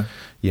worked. Yeah.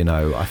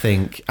 I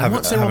think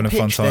once they're on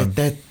pitch,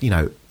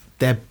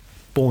 they're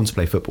born to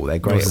play football. They're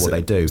great at what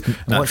they do.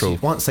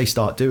 And once they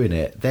start doing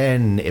it,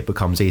 then it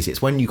becomes easy.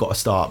 It's when you got to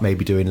start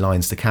maybe doing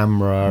lines to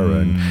camera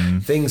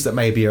and things that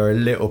maybe are a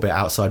little bit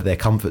outside of their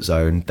comfort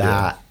zone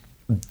that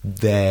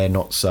they're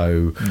not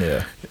so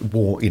not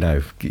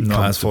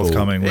as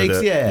forthcoming with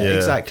it. Yeah,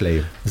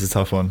 exactly. It's a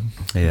tough one.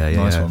 Yeah.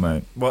 Nice one,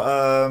 mate.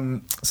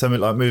 Well, so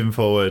like moving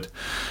forward,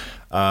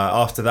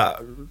 after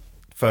that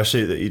first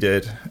shoot that you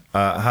did,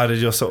 how did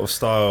your sort of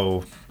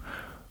style,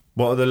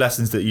 what are the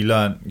lessons that you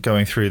learnt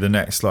going through the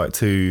next like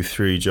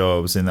 2-3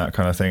 jobs in that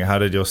kind of thing? How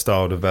did your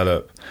style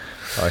develop,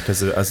 like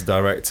as a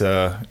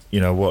director?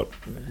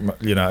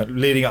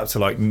 Leading up to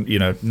like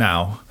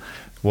now,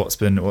 what's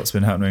been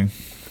happening?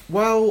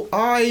 Well,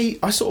 I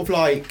sort of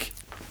like,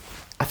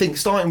 I think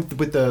starting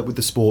with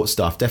the sports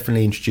stuff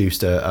definitely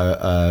introduced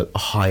a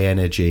high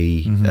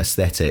energy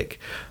aesthetic,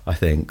 I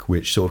think,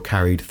 which sort of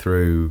carried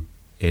through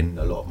in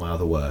a lot of my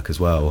other work as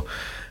well.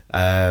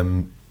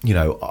 I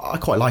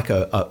quite like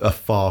a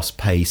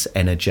fast-paced,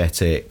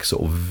 energetic,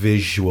 sort of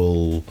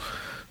visual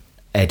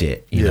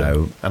edit, you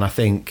know. And I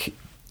think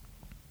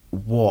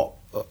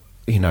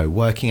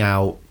working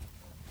out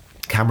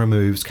camera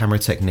moves, camera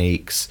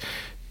techniques,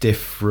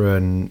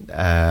 different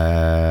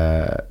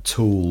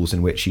tools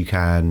in which you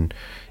can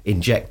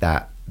inject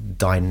that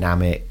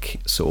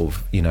dynamic sort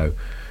of,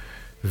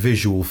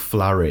 visual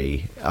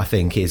flurry, I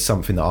think is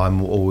something that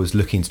I'm always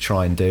looking to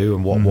try and do,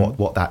 and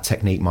what that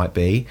technique might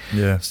be.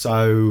 Yeah.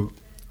 So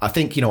I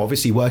think,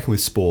 obviously working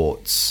with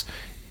sports,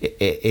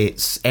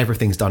 it's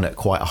everything's done at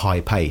quite a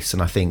high pace,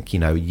 and I think,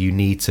 you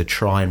need to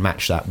try and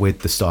match that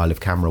with the style of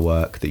camera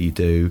work that you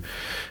do.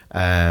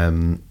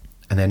 And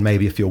then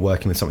maybe if you're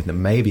working with something that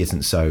maybe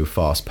isn't so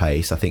fast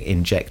paced, I think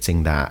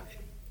injecting that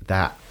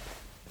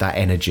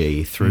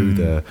energy through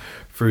the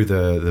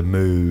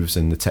moves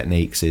and the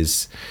techniques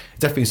is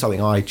definitely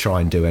something I try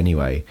and do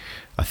anyway,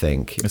 I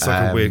think. It's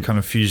like a weird kind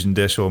of fusion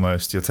dish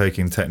almost. You're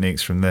taking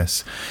techniques from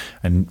this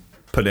and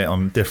put it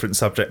on different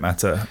subject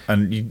matter,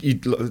 and you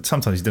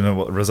sometimes you don't know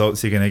what the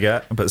results you're going to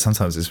get, but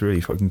sometimes it's really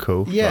fucking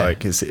cool. Yeah,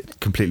 like it's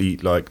completely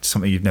like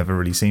something you've never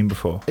really seen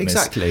before.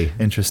 Exactly.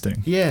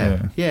 Interesting.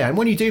 Yeah. And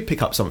when you do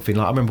pick up something,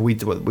 like I remember we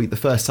the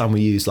first time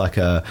we used like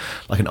an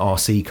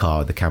RC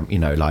car, the camp,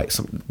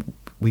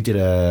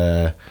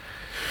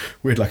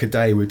 we had like a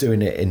day, we were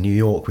doing it in New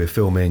York, we were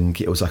filming,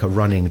 it was like a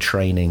running,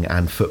 training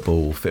and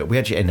football film. We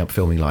actually ended up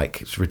filming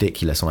like, it's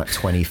ridiculous, on like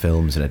 20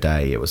 films in a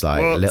day. It was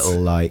like little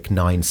like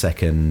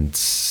 9-second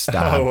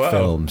stab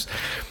films.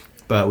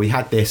 But we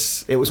had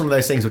this, it was one of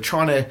those things, we're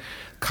trying to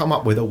come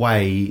up with a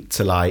way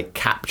to like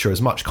capture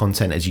as much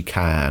content as you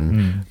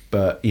can,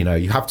 but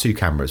you have 2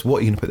 cameras. What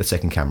are you going to put the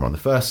second camera on? The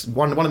first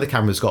one of the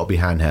cameras got to be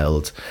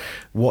handheld.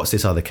 What's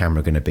this other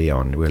camera going to be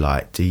on? We're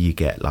like, do you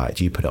put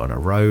it on a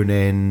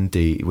Ronin?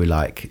 We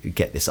like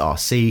get this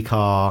RC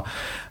car?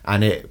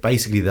 And it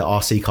basically, the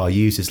RC car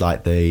uses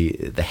like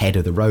the head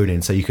of the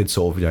Ronin, so you could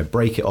sort of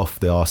break it off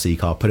the RC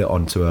car, put it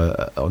onto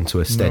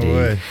a steady. No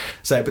way.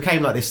 So it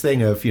became like this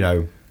thing of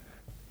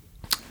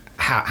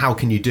how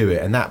can you do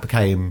it? And that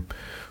became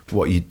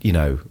what the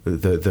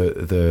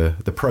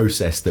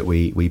process that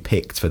we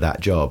picked for that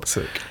job.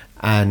 Sick.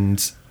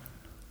 And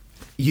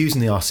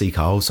using the RC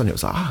car, all of a sudden it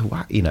was like, oh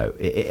wow,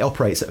 it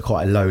operates at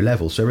quite a low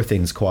level, so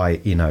everything's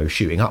quite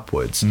shooting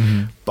upwards.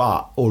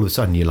 But all of a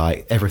sudden you're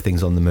like,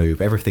 everything's on the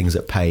move, everything's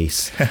at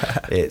pace.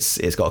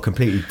 it's got a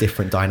completely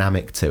different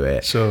dynamic to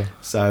it. Sure.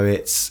 So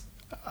just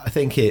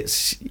trying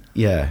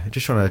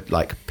to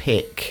like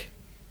pick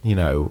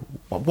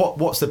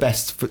what's the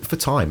best for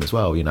time as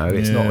well.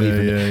 It's not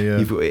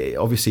even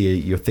obviously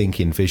you're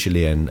thinking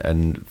visually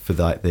and for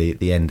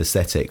the end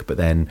aesthetic, but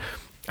then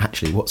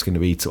actually what's going to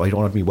be I don't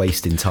want to be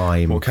wasting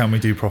time. What can we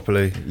do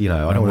properly? I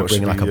don't want to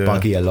bring like a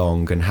buggy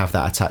along and have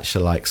that attached to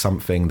like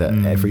something that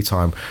every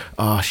time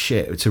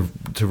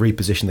to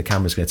reposition the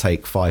camera is going to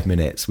take 5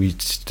 minutes. We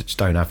just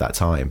don't have that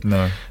time.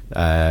 No. You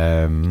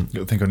got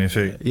to think on your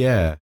feet.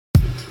 Yeah.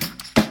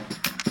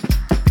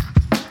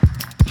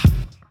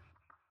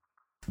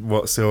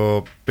 What's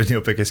been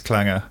your biggest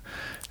clanger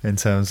in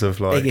terms of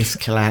like biggest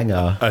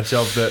clanger? A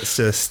job that's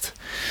just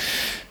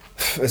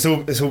it's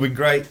all been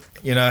great.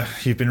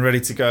 You've been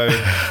ready to go.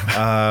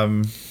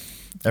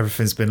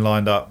 Everything's been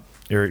lined up.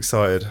 You're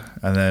excited,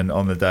 and then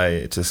on the day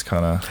it just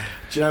kind of.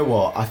 Do you know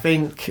what? I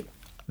think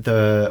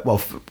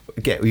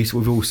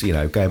we've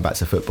also going back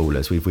to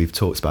footballers. We've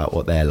talked about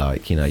what they're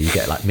like. You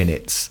get like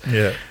minutes.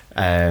 Yeah.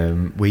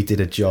 We did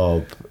a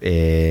job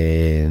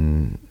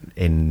in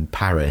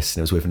Paris,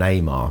 and it was with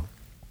Neymar.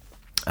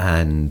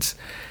 And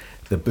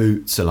the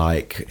boots are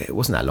like, it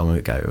wasn't that long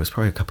ago, it was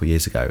probably a couple of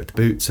years ago, the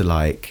boots are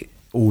like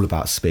all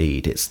about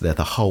speed. It's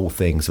the whole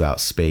thing's about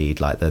speed.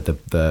 Like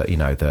the you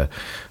know the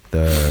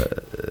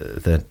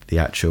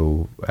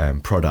actual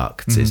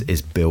product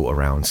is built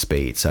around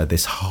speed. So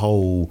this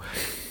whole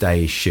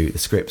day shoot, the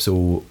script's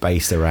all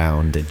based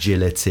around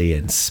agility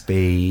and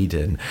speed,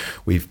 and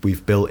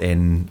we've built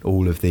in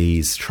all of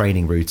these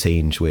training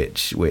routines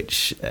which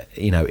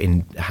you know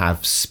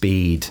have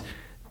speed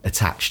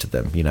attached to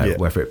them. You know,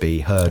 whether it be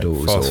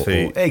hurdles fast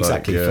feet,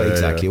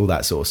 exactly all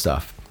that sort of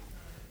stuff.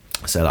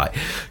 So like,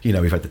 you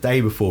know, we've had the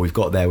day before, we've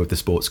got there with the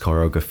sports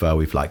choreographer,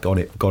 we've like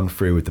gone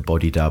through with the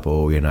body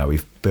double, you know,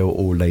 we've built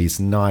all these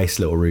nice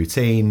little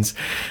routines.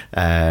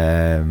 Get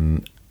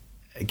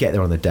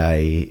there on the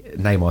day,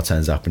 Neymar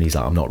turns up and he's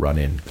like, I'm not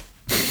running.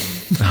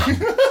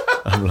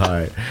 I'm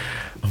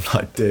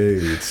like,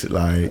 dude,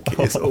 like,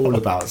 it's all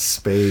about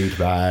speed,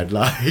 man.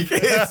 Like,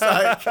 it's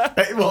like,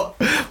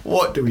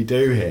 what do we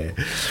do here?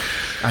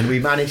 And we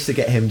managed to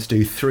get him to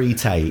do 3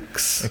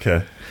 takes.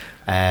 Okay.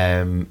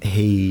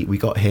 We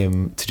got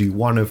him to do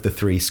one of the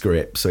 3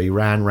 scripts. So he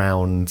ran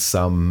round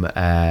some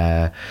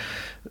the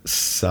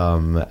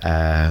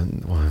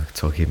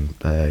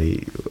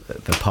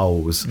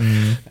poles,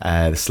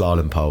 the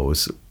slalom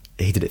poles.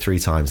 He did it 3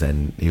 times.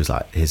 Then he was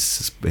like,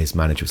 his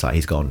manager was like,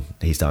 he's gone,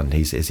 he's done,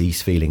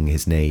 he's feeling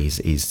his knees,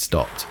 he's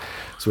stopped.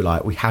 So we're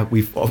like, we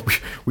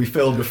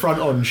filmed a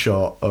front on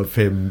shot of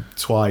him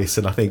twice,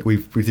 and I think we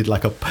did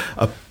like a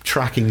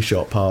tracking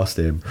shot past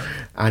him,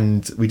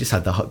 and we just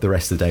had the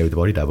rest of the day with the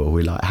body double.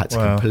 We like had to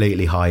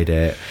completely hide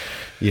it.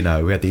 You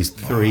know, we had these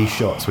 3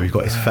 shots where we've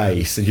got his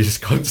face, and you're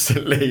just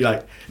constantly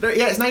like, no,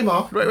 yeah, it's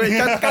Neymar. Wait,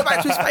 go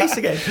back to his face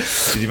again.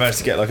 Did you manage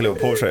to get like a little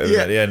portrait of him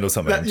at the end or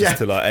something, just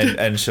to like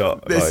end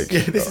shot? This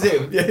is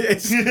him. Yeah,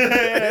 it's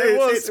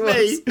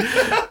me.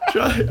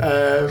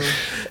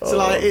 So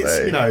like, it's,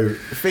 you know,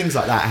 things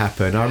like that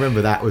happen. I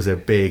remember that was a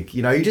big,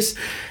 you know, you just,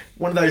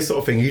 one of those sort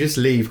of things, you just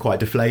leave quite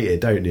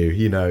deflated, don't you?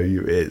 You know,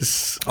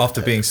 it's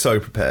after being so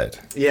prepared.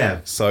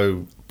 Yeah.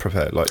 So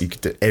prepared, like you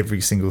could do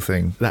every single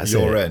thing. That's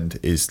your it. End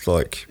is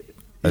like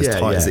as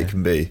tight as it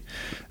can be.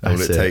 And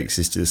all it takes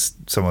is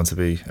just someone to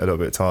be a little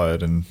bit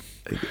tired and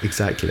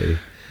exactly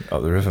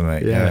up the river,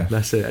 mate. Yeah,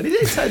 that's it. And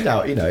it turned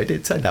out, you know,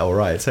 it turned out all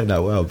right. It turned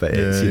out well, but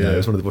it's, you know,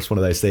 it's one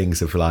of those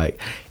things of like,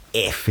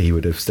 if he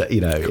would have,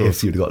 you know,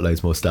 if he would have got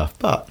loads more stuff,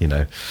 but you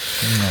know,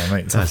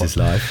 mate, that's his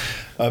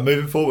life.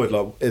 Moving forward,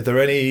 like, are there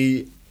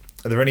any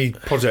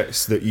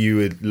projects that you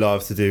would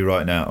love to do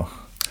right now?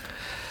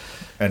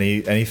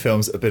 Any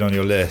films that have been on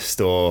your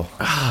list, or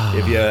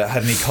have you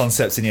had any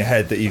concepts in your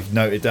head that you've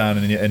noted down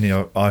in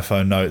your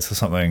iPhone notes or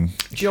something?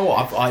 Do you know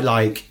what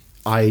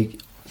I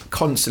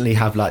constantly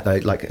have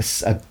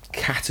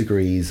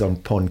categories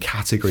upon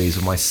categories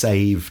of my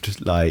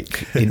saved like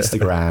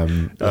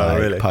Instagram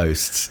really?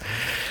 Posts,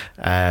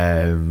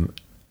 and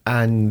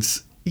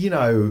you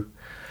know,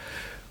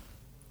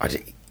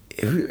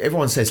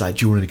 everyone says like,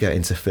 do you want to get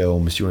into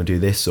films, do you want to do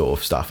this sort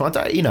of stuff? And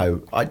I don't, you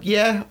know, I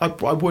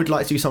would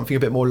like to do something a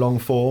bit more long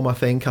form. I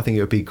think it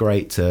would be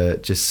great to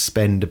just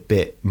spend a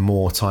bit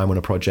more time on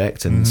a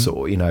project and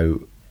sort of, you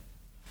know,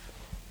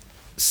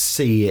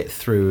 see it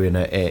through in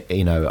a,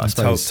 you know, I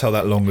suppose tell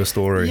that longer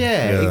story.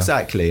 Yeah,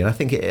 exactly. And I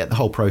think the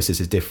whole process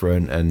is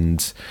different,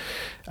 and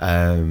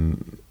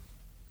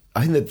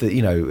I think that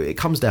you know, it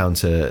comes down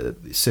to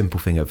the simple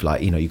thing of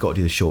like, you know, you've got to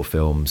do the short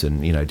films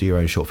and, you know, do your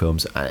own short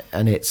films,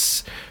 and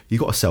it's,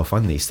 you've got to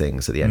self-fund these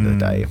things at the end of the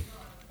day.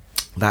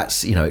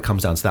 That's, you know, it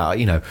comes down to that.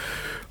 You know,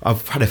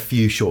 I've had a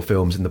few short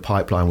films in the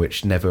pipeline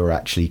which never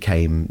actually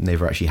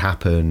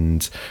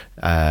happened.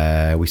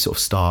 We sort of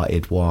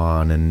started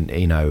one, and,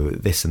 you know,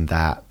 this and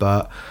that,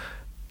 but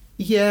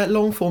yeah,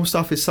 long form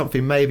stuff is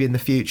something maybe in the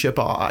future.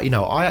 But you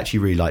know, I actually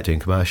really like doing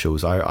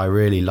commercials. I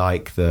really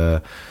like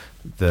the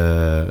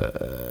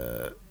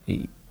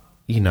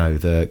you know,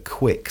 the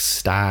quick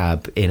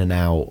stab in and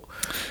out.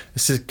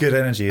 This is good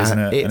energy, isn't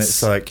it? And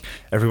it's like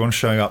everyone's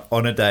showing up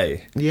on a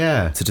day,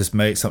 to just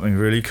make something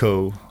really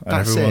cool, and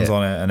everyone's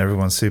on it, and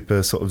everyone's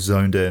super sort of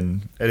zoned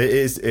in. And it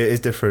is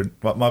different.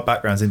 My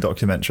background's in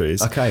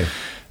documentaries. Okay,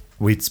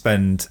 we'd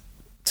spend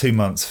 2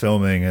 months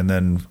filming and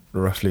then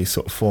roughly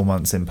sort of 4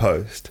 months in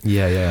post.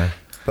 Yeah.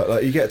 But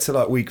like, you get to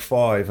like week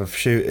 5 of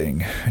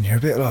shooting, and you're a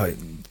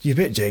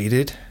bit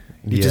jaded.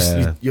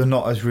 You're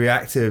not as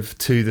reactive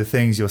to the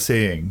things you're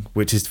seeing,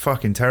 which is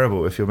fucking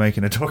terrible if you're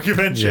making a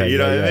documentary. You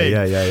know what I mean?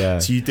 Yeah.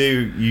 So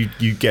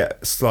you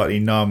get slightly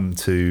numb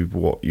to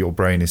what your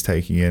brain is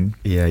taking in.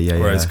 Yeah.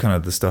 Whereas kind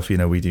of the stuff, you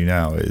know, we do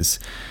now is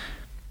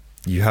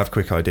you have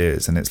quick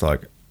ideas, and it's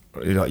like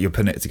you're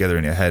putting it together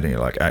in your head, and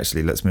you're like,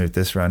 actually, let's move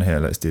this around here,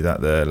 let's do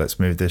that there, let's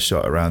move this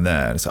shot around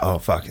there, and it's like, oh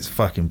fuck, it's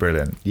fucking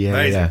brilliant.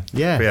 Amazing.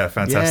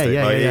 Fantastic.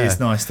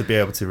 It's nice to be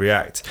able to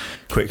react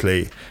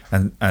quickly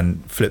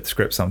and flip the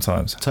script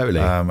sometimes. Totally.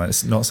 And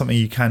it's not something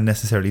you can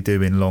necessarily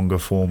do in longer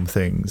form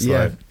things.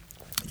 Like,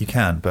 you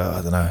can, but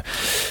I don't know,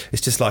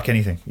 it's just like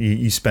anything.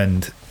 You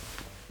spend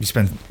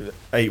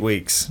 8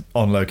 weeks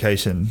on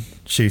location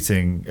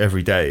shooting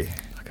every day.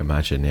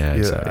 imagine. Yeah,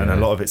 exactly, and a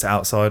lot of it's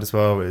outside as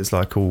well. It's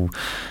like all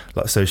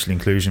like social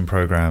inclusion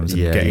programs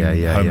and getting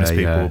homeless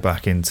people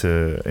back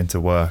into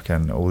work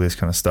and all this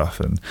kind of stuff.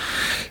 And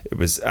it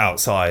was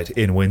outside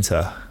in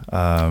winter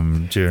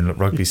during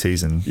rugby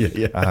season.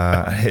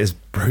 It's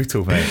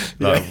brutal, mate.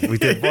 Like we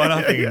did one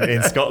up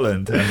in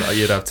Scotland, and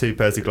you'd have 2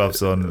 pairs of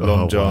gloves on,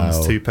 long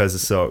johns, 2 pairs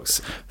of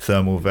socks,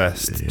 thermal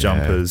vest,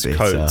 jumpers,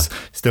 coats.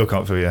 Still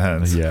can't feel your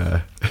hands.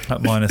 Yeah.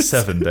 At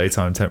 -7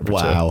 daytime temperature.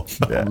 Wow.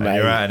 And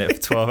you're out in it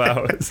for 12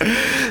 hours.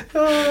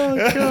 Oh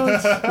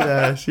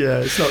god. Yeah.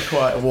 It's not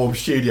quite a warm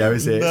studio,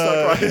 is it?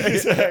 No,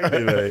 it's not quite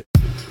exactly, mate.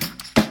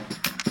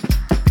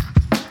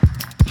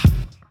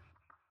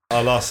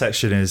 Our last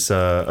section is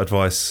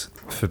advice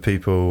for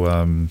people.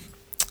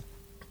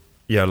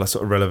 Like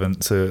sort of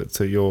relevant to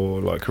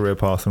your like career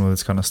path and all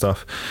this kind of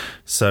stuff.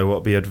 So,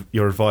 what would be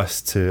your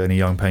advice to any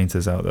young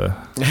painters out there?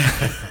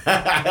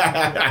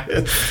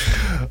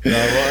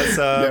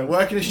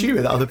 Work in a studio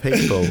with other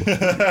people.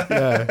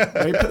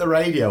 Maybe put the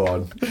radio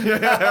on.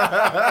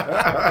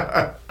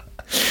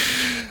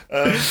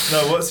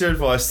 What's your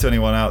advice to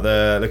anyone out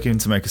there looking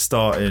to make a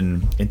start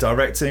in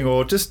directing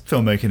or just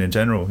filmmaking in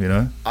general? You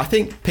know, I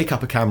think pick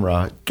up a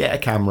camera, get a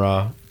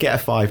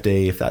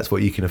 5D if that's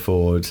what you can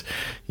afford,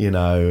 you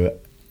know,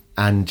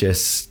 and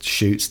just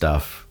shoot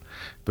stuff,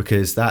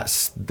 because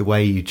that's the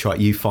way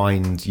you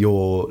find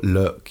your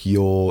look,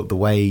 the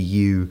way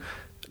you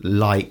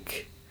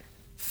like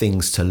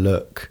things to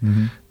look.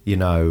 You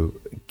know,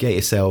 get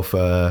yourself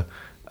a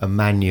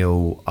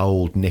manual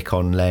old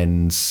Nikon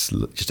lens,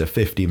 just a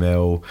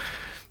 50mm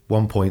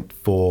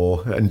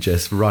 1.4, and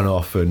just run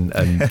off and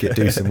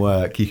do some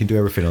work. You can do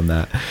everything on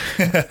that.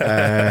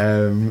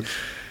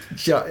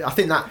 I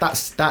think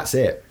that's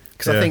it.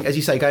 Because I think, as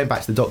you say, going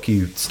back to the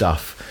docu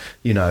stuff,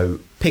 you know,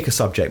 pick a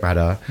subject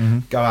matter,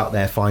 go out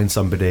there, find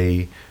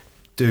somebody,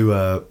 do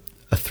a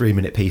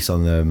 3-minute piece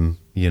on them.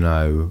 You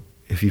know,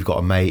 if you've got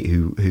a mate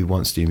who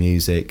wants to do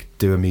music,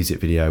 do a music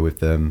video with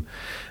them.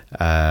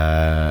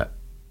 I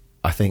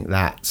think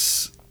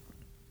that's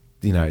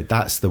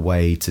the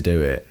way to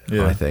do it.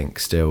 I think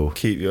still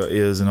keep your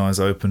ears and eyes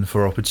open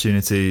for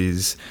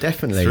opportunities.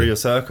 Definitely through your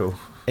circle.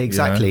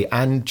 Exactly, you know?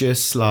 And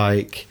just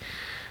like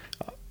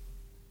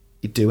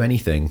do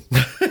anything.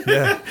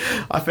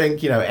 I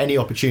think, you know, any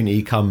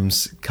opportunity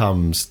comes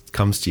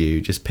to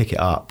you, just pick it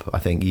up. I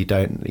think you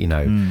don't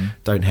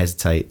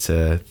hesitate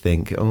to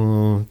think, you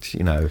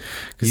know,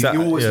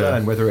 you always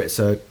learn, whether it's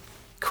a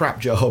crap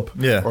job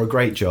or a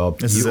great job.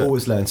 You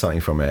always learn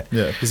something from it.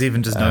 Yeah, because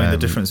even just knowing the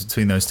difference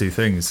between those two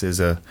things is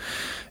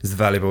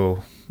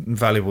valuable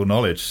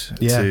knowledge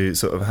to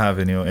sort of have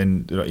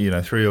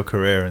through your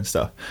career and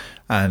stuff.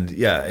 And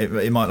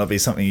it might not be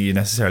something you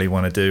necessarily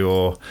want to do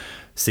or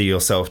see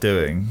yourself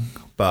doing,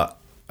 but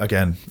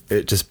again,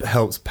 it just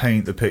helps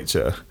paint the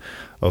picture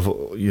of,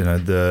 you know,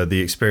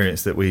 the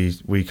experience that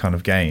we kind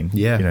of gain,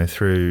 you know,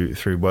 through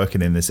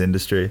working in this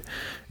industry.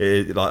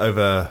 Like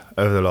over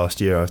the last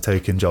year, I've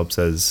taken jobs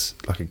as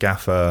like a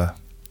gaffer,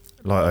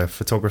 like a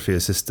photography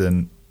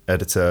assistant,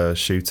 editor,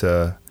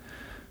 shooter,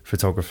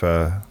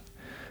 photographer,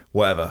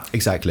 whatever.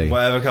 Exactly.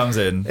 Whatever comes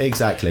in.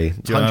 Exactly.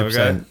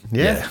 100%.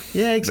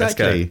 Yeah,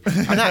 exactly.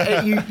 And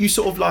that, you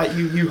sort of like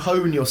you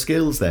hone your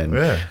skills then.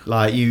 Yeah.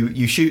 Like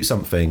you shoot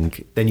something,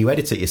 then you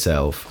edit it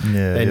yourself.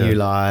 Then you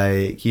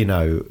like, you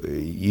know,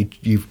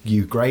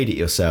 you grade it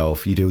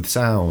yourself, you do the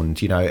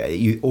sound, you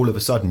know, all of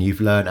a sudden you've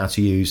learned how to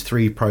use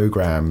 3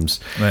 programs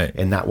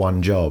in that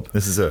one job.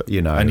 This is it.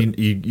 You know. And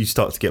you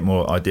start to get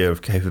more idea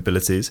of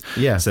capabilities.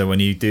 Yeah. So when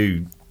you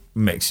do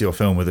mix your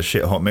film with a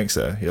shit hot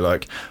mixer, you're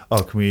like,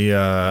 oh, can we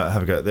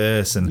have a go at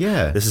this? And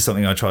this is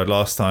something I tried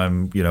last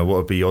time, you know, what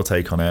would be your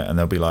take on it? And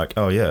they'll be like,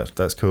 oh yeah,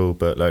 that's cool,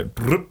 but like,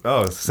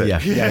 oh, sick.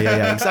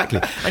 Yeah,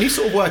 exactly. And you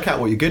sort of work out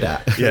what you're good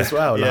at as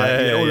well.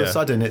 Like all of a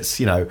sudden it's,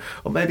 you know,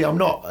 or maybe I'm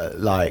not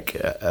like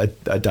a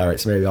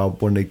director, maybe I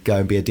want to go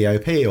and be a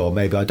DOP, or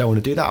maybe I don't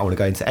want to do that, I want to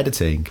go into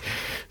editing.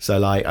 So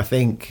like, I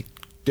think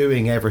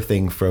doing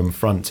everything from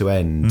front to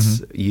end,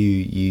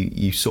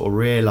 you sort of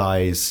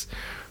realise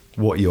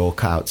what you're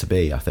cut out to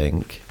be, I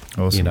think.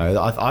 Awesome. You know,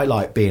 I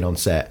like being on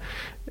set.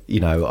 You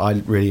know, I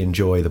really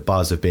enjoy the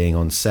buzz of being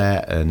on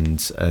set, and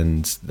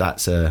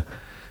that's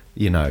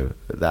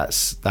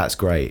that's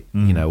great.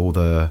 You know, all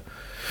the,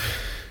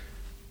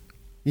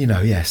 you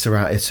know,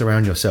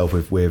 surround yourself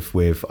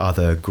with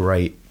other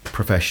great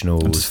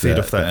professionals and just feed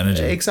off that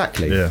energy.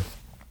 Exactly. Yeah.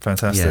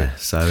 Fantastic. Yeah,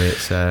 so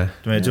it's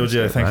mate,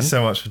 Giorgio, thank you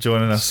so much for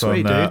joining us.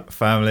 Sweet, on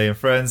Family and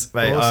Friends,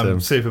 mate. Awesome. I'm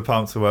super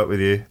pumped to work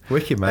with you.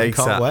 Wicked, mate.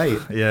 Can't wait.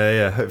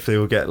 Yeah. Hopefully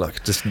we'll get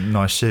like just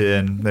nice shit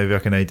in. Maybe I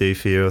can AD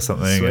for you or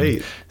something. Sweet.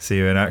 And see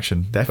you in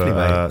action. Definitely,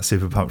 mate.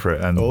 Super pumped for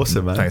it. And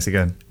awesome, man. Thanks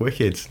again.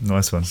 Wicked.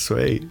 Nice one.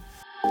 Sweet.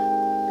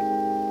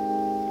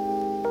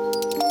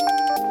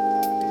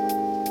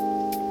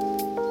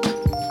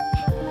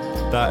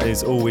 That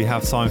is all we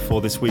have time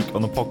for this week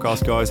on the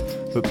podcast, guys.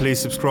 But please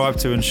subscribe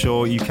to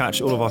ensure you catch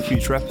all of our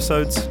future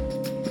episodes.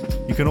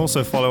 You can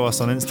also follow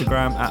us on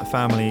Instagram at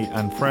Family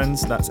and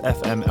Friends. That's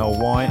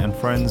FMLY and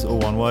Friends, all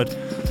one word,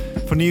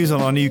 for news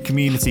on our new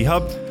community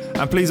hub.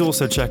 And please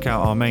also check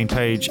out our main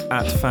page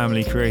at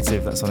Family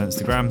Creative, that's on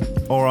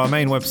Instagram, or our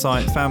main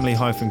website,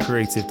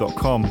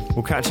 family-creative.com.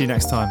 We'll catch you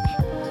next time.